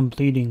out of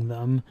completing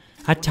them.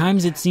 At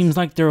times it seems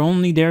like they're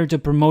only there to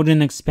promote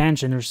an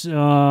expansion or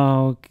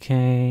so.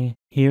 Okay,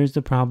 here's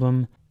the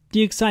problem.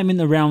 The excitement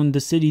around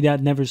the city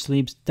that never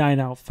sleeps died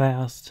out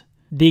fast.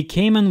 They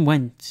came and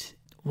went.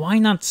 Why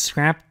not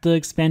scrap the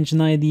expansion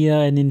idea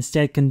and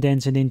instead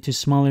condense it into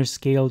smaller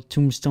scale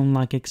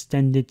Tombstone-like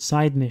extended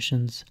side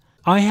missions?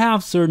 I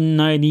have certain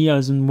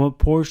ideas on what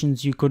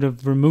portions you could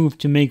have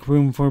removed to make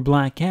room for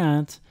Black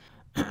Cat.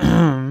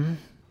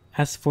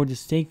 As for the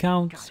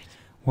stakeouts,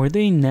 were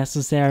they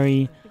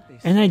necessary?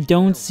 And I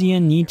don't see a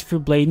need for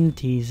blatant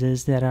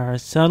teases that are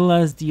as subtle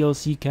as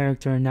DLC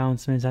character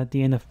announcements at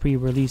the end of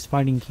pre-release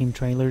fighting game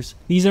trailers.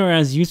 These are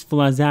as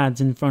useful as ads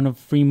in front of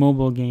free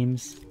mobile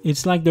games.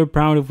 It's like they're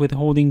proud of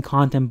withholding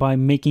content by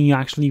making you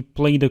actually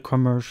play the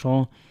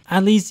commercial.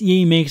 At least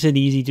EA makes it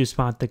easy to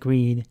spot the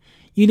greed.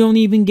 You don't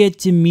even get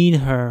to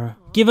meet her.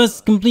 Give us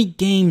complete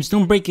games,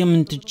 don't break them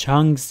into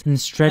chunks and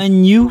stretch. A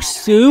new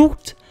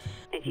suit?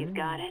 If you've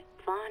got it,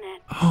 flaunt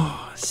it.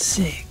 Oh,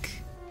 sick.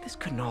 This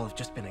couldn't all have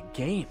just been a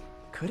game.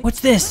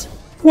 What's this?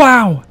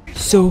 Wow!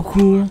 So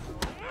cool.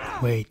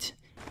 Wait,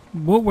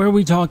 what were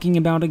we talking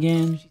about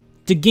again?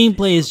 The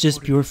gameplay is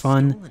just pure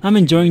fun. I'm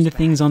enjoying the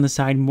things on the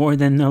side more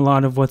than a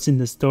lot of what's in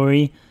the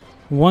story.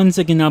 One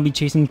second I'll be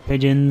chasing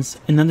pigeons,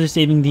 another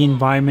saving the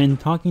environment,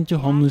 talking to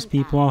homeless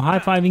people,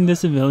 high-fiving the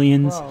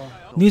civilians.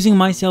 Losing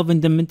myself in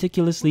the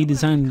meticulously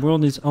designed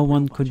world is all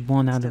one could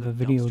want out of a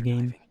video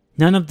game.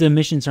 None of the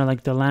missions are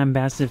like the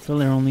lambasted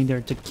filler only there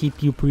to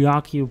keep you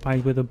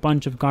preoccupied with a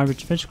bunch of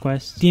garbage fish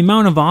quests. The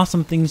amount of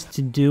awesome things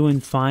to do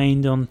and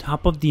find on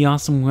top of the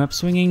awesome web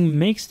swinging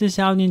makes this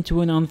out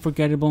into an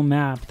unforgettable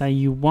map that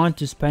you want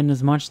to spend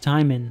as much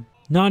time in.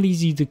 Not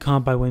easy to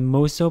come by when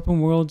most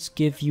open worlds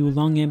give you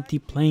long empty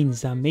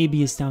plains that may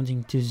be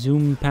astounding to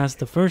zoom past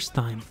the first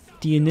time.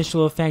 The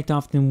initial effect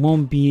often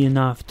won't be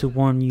enough to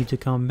warn you to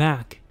come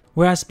back.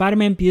 Whereas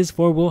Spider-Man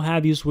PS4 will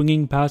have you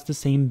swinging past the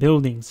same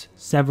buildings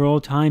several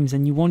times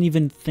and you won't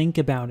even think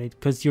about it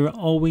because you're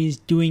always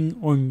doing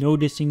or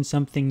noticing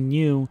something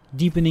new,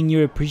 deepening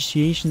your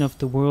appreciation of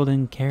the world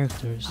and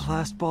characters. The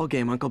last ball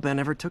game Uncle Ben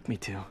ever took me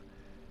to.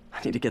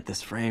 I need to get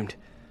this framed.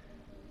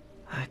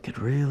 I could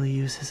really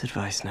use his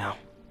advice now.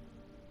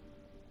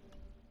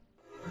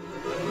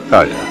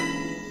 Oh yeah.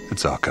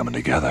 It's all coming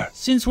together.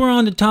 Since we're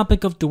on the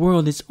topic of the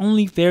world, it's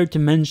only fair to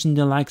mention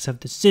the likes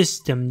of the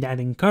system that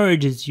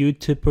encourages you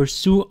to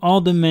pursue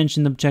all the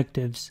mentioned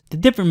objectives. The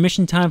different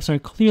mission types are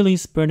clearly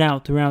spread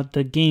out throughout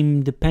the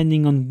game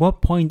depending on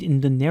what point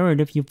in the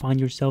narrative you find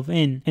yourself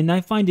in, and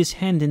I find this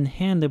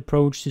hand-in-hand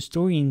approach to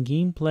story and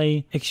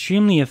gameplay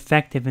extremely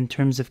effective in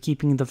terms of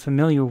keeping the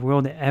familiar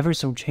world ever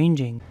so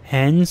changing.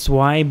 Hence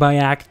why by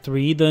Act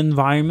 3 the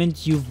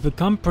environment you've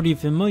become pretty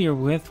familiar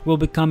with will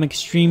become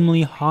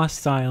extremely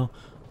hostile,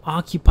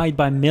 occupied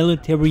by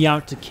military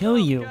out to kill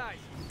you,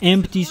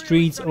 empty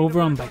streets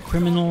overrun by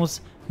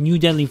criminals, new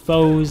deadly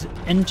foes,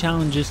 and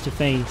challenges to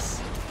face.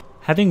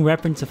 Having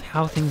reference of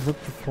how things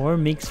looked before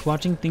makes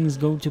watching things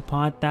go to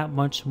pot that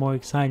much more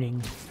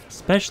exciting,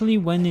 especially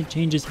when it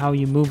changes how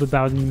you move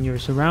about in your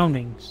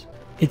surroundings.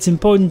 It's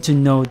important to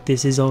note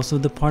this is also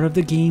the part of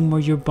the game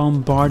where you're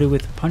bombarded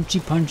with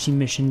punchy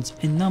missions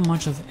and not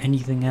much of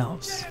anything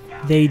else.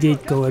 They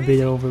did go a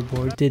bit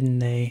overboard, didn't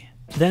they?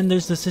 Then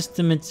there's the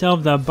system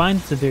itself that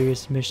binds the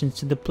various missions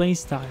to the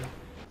playstyle.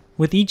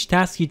 With each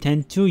task you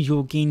tend to,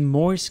 you'll gain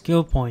more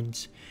skill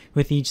points.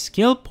 With each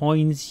skill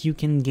points, you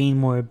can gain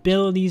more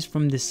abilities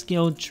from the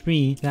skill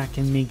tree that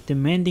can make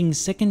demanding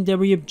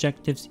secondary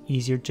objectives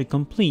easier to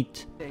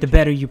complete. The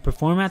better you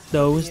perform at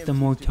those, the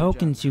more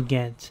tokens you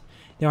get.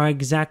 There are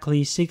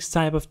exactly 6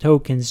 types of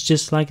tokens,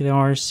 just like there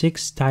are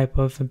 6 types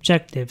of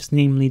objectives,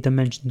 namely the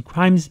mentioned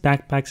crimes,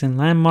 backpacks, and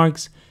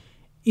landmarks,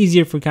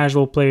 easier for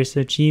casual players to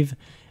achieve,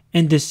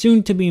 and the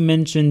soon-to-be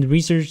mentioned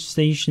research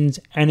stations,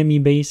 enemy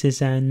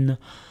bases, and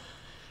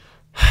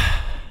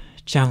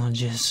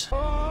challenges.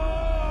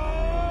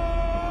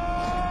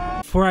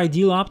 For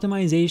ideal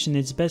optimization,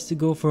 it's best to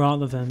go for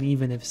all of them,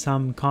 even if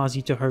some cause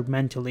you to hurt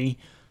mentally.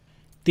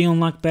 They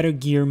unlock better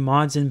gear,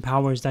 mods, and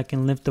powers that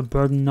can lift the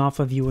burden off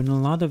of you in a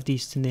lot of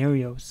these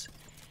scenarios.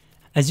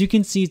 As you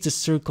can see, it's a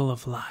circle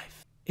of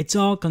life. It's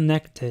all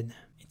connected.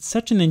 It's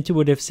such an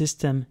intuitive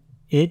system,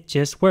 it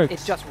just works.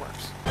 It just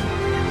works.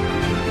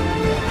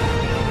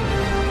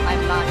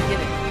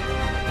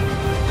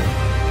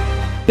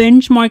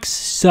 Benchmarks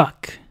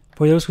suck.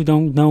 For those who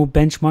don't know,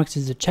 benchmarks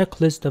is a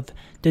checklist of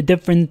the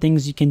different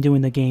things you can do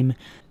in the game.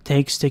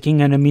 Take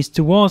sticking enemies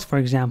to walls, for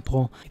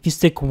example. If you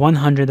stick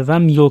 100 of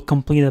them, you'll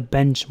complete a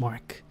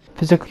benchmark.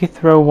 Physically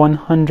throw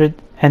 100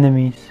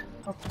 enemies.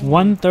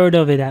 1/3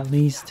 of it at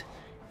least.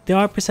 There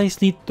are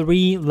precisely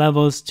 3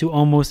 levels to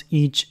almost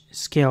each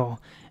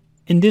skill.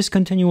 In this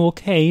continual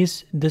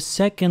case, the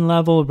second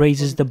level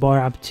raises the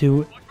bar up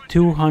to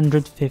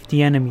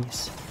 250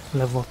 enemies.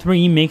 Level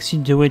 3 makes you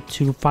do it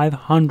to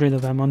 500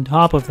 of them on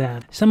top of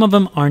that. Some of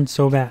them aren't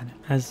so bad,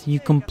 as you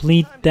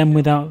complete them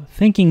without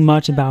thinking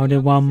much about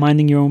it while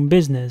minding your own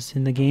business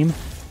in the game,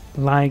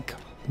 like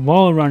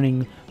wall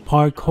running,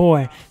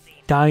 parkour,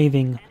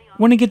 diving.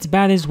 When it gets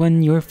bad is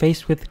when you're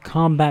faced with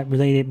combat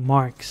related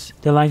marks,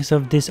 the likes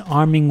of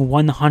disarming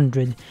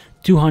 100,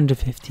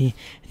 250,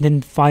 and then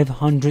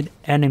 500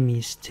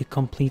 enemies to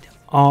complete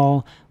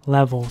all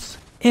levels.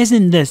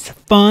 Isn't this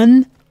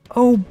fun?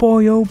 Oh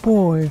boy, oh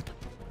boy.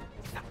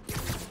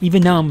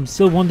 Even now, I'm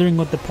still wondering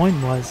what the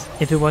point was.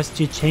 If it was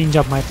to change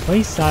up my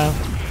playstyle,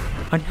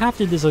 I'd have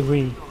to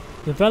disagree.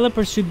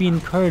 Developers should be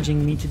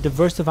encouraging me to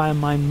diversify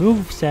my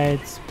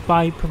movesets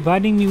by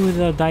providing me with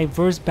a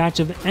diverse batch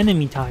of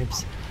enemy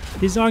types.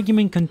 This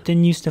argument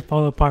continues to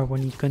fall apart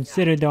when you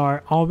consider there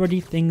are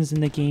already things in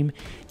the game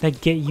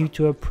that get you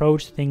to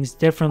approach things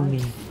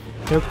differently.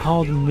 They're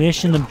called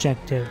mission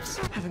objectives.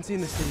 Haven't seen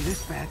the city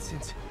this bad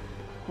since,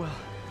 well,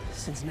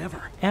 since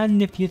never. And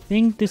if you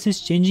think this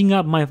is changing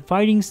up my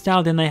fighting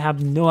style, then I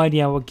have no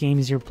idea what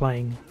games you're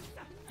playing.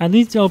 At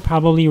least they'll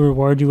probably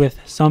reward you with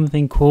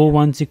something cool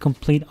once you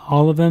complete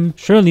all of them.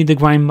 Surely the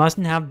grind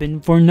mustn't have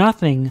been for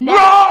nothing.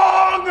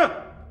 Wrong!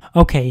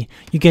 Okay,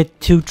 you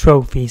get 2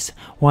 trophies,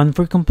 one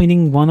for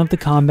completing one of the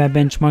combat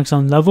benchmarks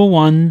on level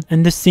 1,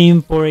 and the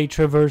same for a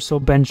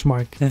traversal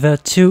benchmark. The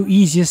 2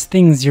 easiest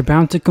things you're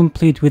bound to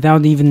complete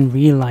without even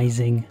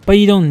realizing. But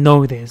you don't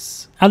know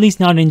this. At least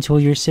not until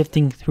you're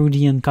sifting through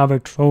the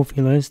uncovered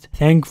trophy list.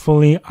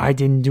 Thankfully, I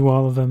didn't do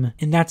all of them.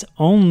 And that's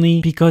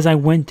only because I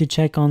went to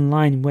check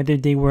online whether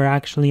they were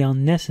actually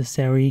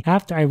unnecessary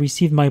after I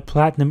received my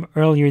platinum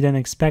earlier than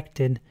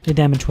expected. The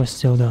damage was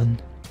still done.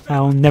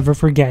 I'll never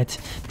forget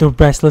the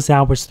restless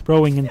hours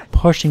throwing and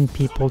pushing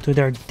people to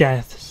their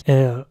deaths.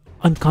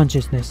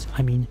 Unconsciousness,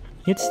 I mean.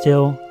 Yet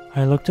still,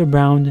 I looked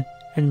around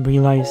and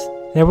realized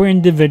there were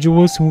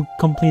individuals who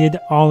completed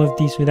all of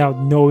these without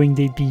knowing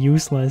they'd be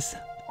useless.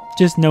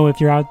 Just know if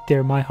you're out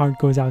there, my heart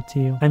goes out to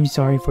you. I'm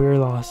sorry for your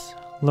loss.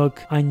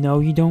 Look, I know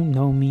you don't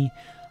know me.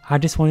 I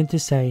just wanted to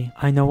say,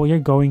 I know what you're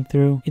going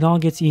through. It all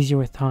gets easier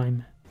with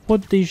time.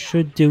 What they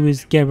should do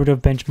is get rid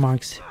of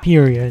benchmarks,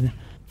 period.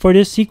 For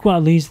this sequel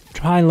at least,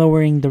 try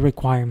lowering the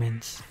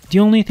requirements. The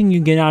only thing you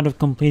get out of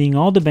completing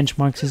all the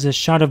benchmarks is a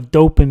shot of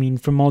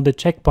dopamine from all the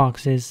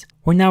checkboxes.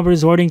 We're now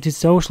resorting to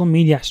social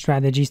media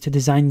strategies to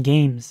design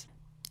games.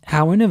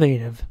 How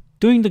innovative.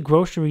 Doing the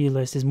grocery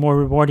list is more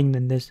rewarding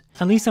than this.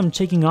 At least I'm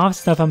checking off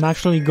stuff I'm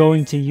actually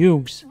going to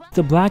use.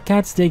 The Black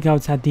Cat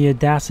Stakeouts had the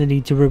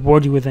audacity to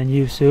reward you with a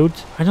new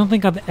suit. I don't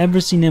think I've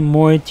ever seen a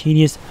more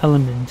tedious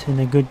element in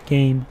a good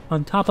game.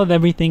 On top of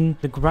everything,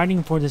 the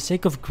grinding for the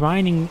sake of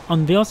grinding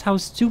unveils how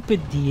stupid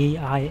the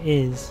AI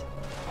is.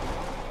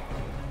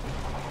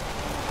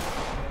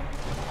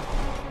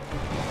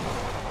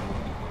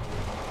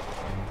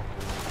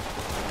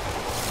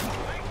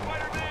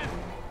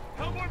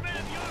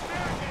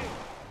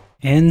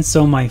 And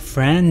so my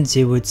friends,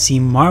 it would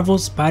seem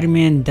Marvel's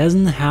Spider-Man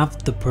doesn't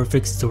have the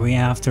perfect story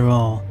after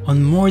all.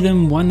 On more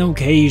than one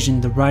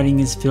occasion, the writing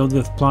is filled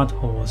with plot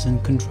holes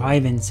and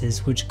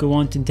contrivances which go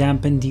on to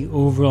dampen the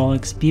overall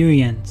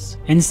experience.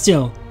 And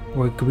still,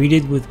 we're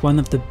greeted with one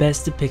of the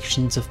best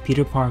depictions of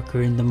Peter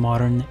Parker in the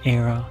modern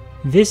era.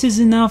 This is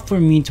enough for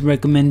me to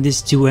recommend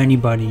this to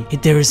anybody.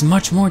 Yet there is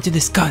much more to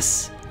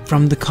discuss,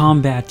 from the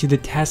combat to the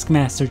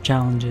Taskmaster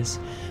challenges,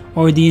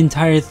 or the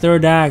entire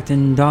third act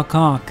in Doc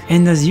Ock.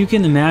 And as you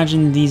can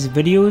imagine, these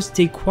videos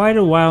take quite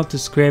a while to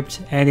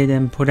script, edit,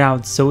 and put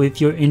out, so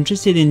if you're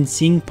interested in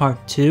seeing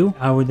part 2,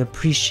 I would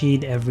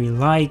appreciate every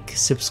like,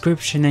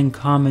 subscription, and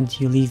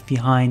comment you leave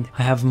behind.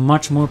 I have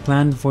much more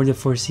planned for the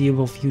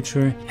foreseeable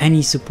future.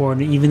 Any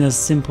support, even as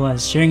simple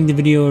as sharing the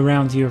video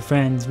around to your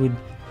friends, would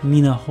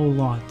mean a whole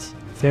lot.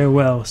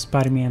 Farewell,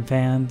 Spider-Man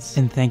fans,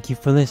 and thank you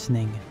for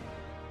listening.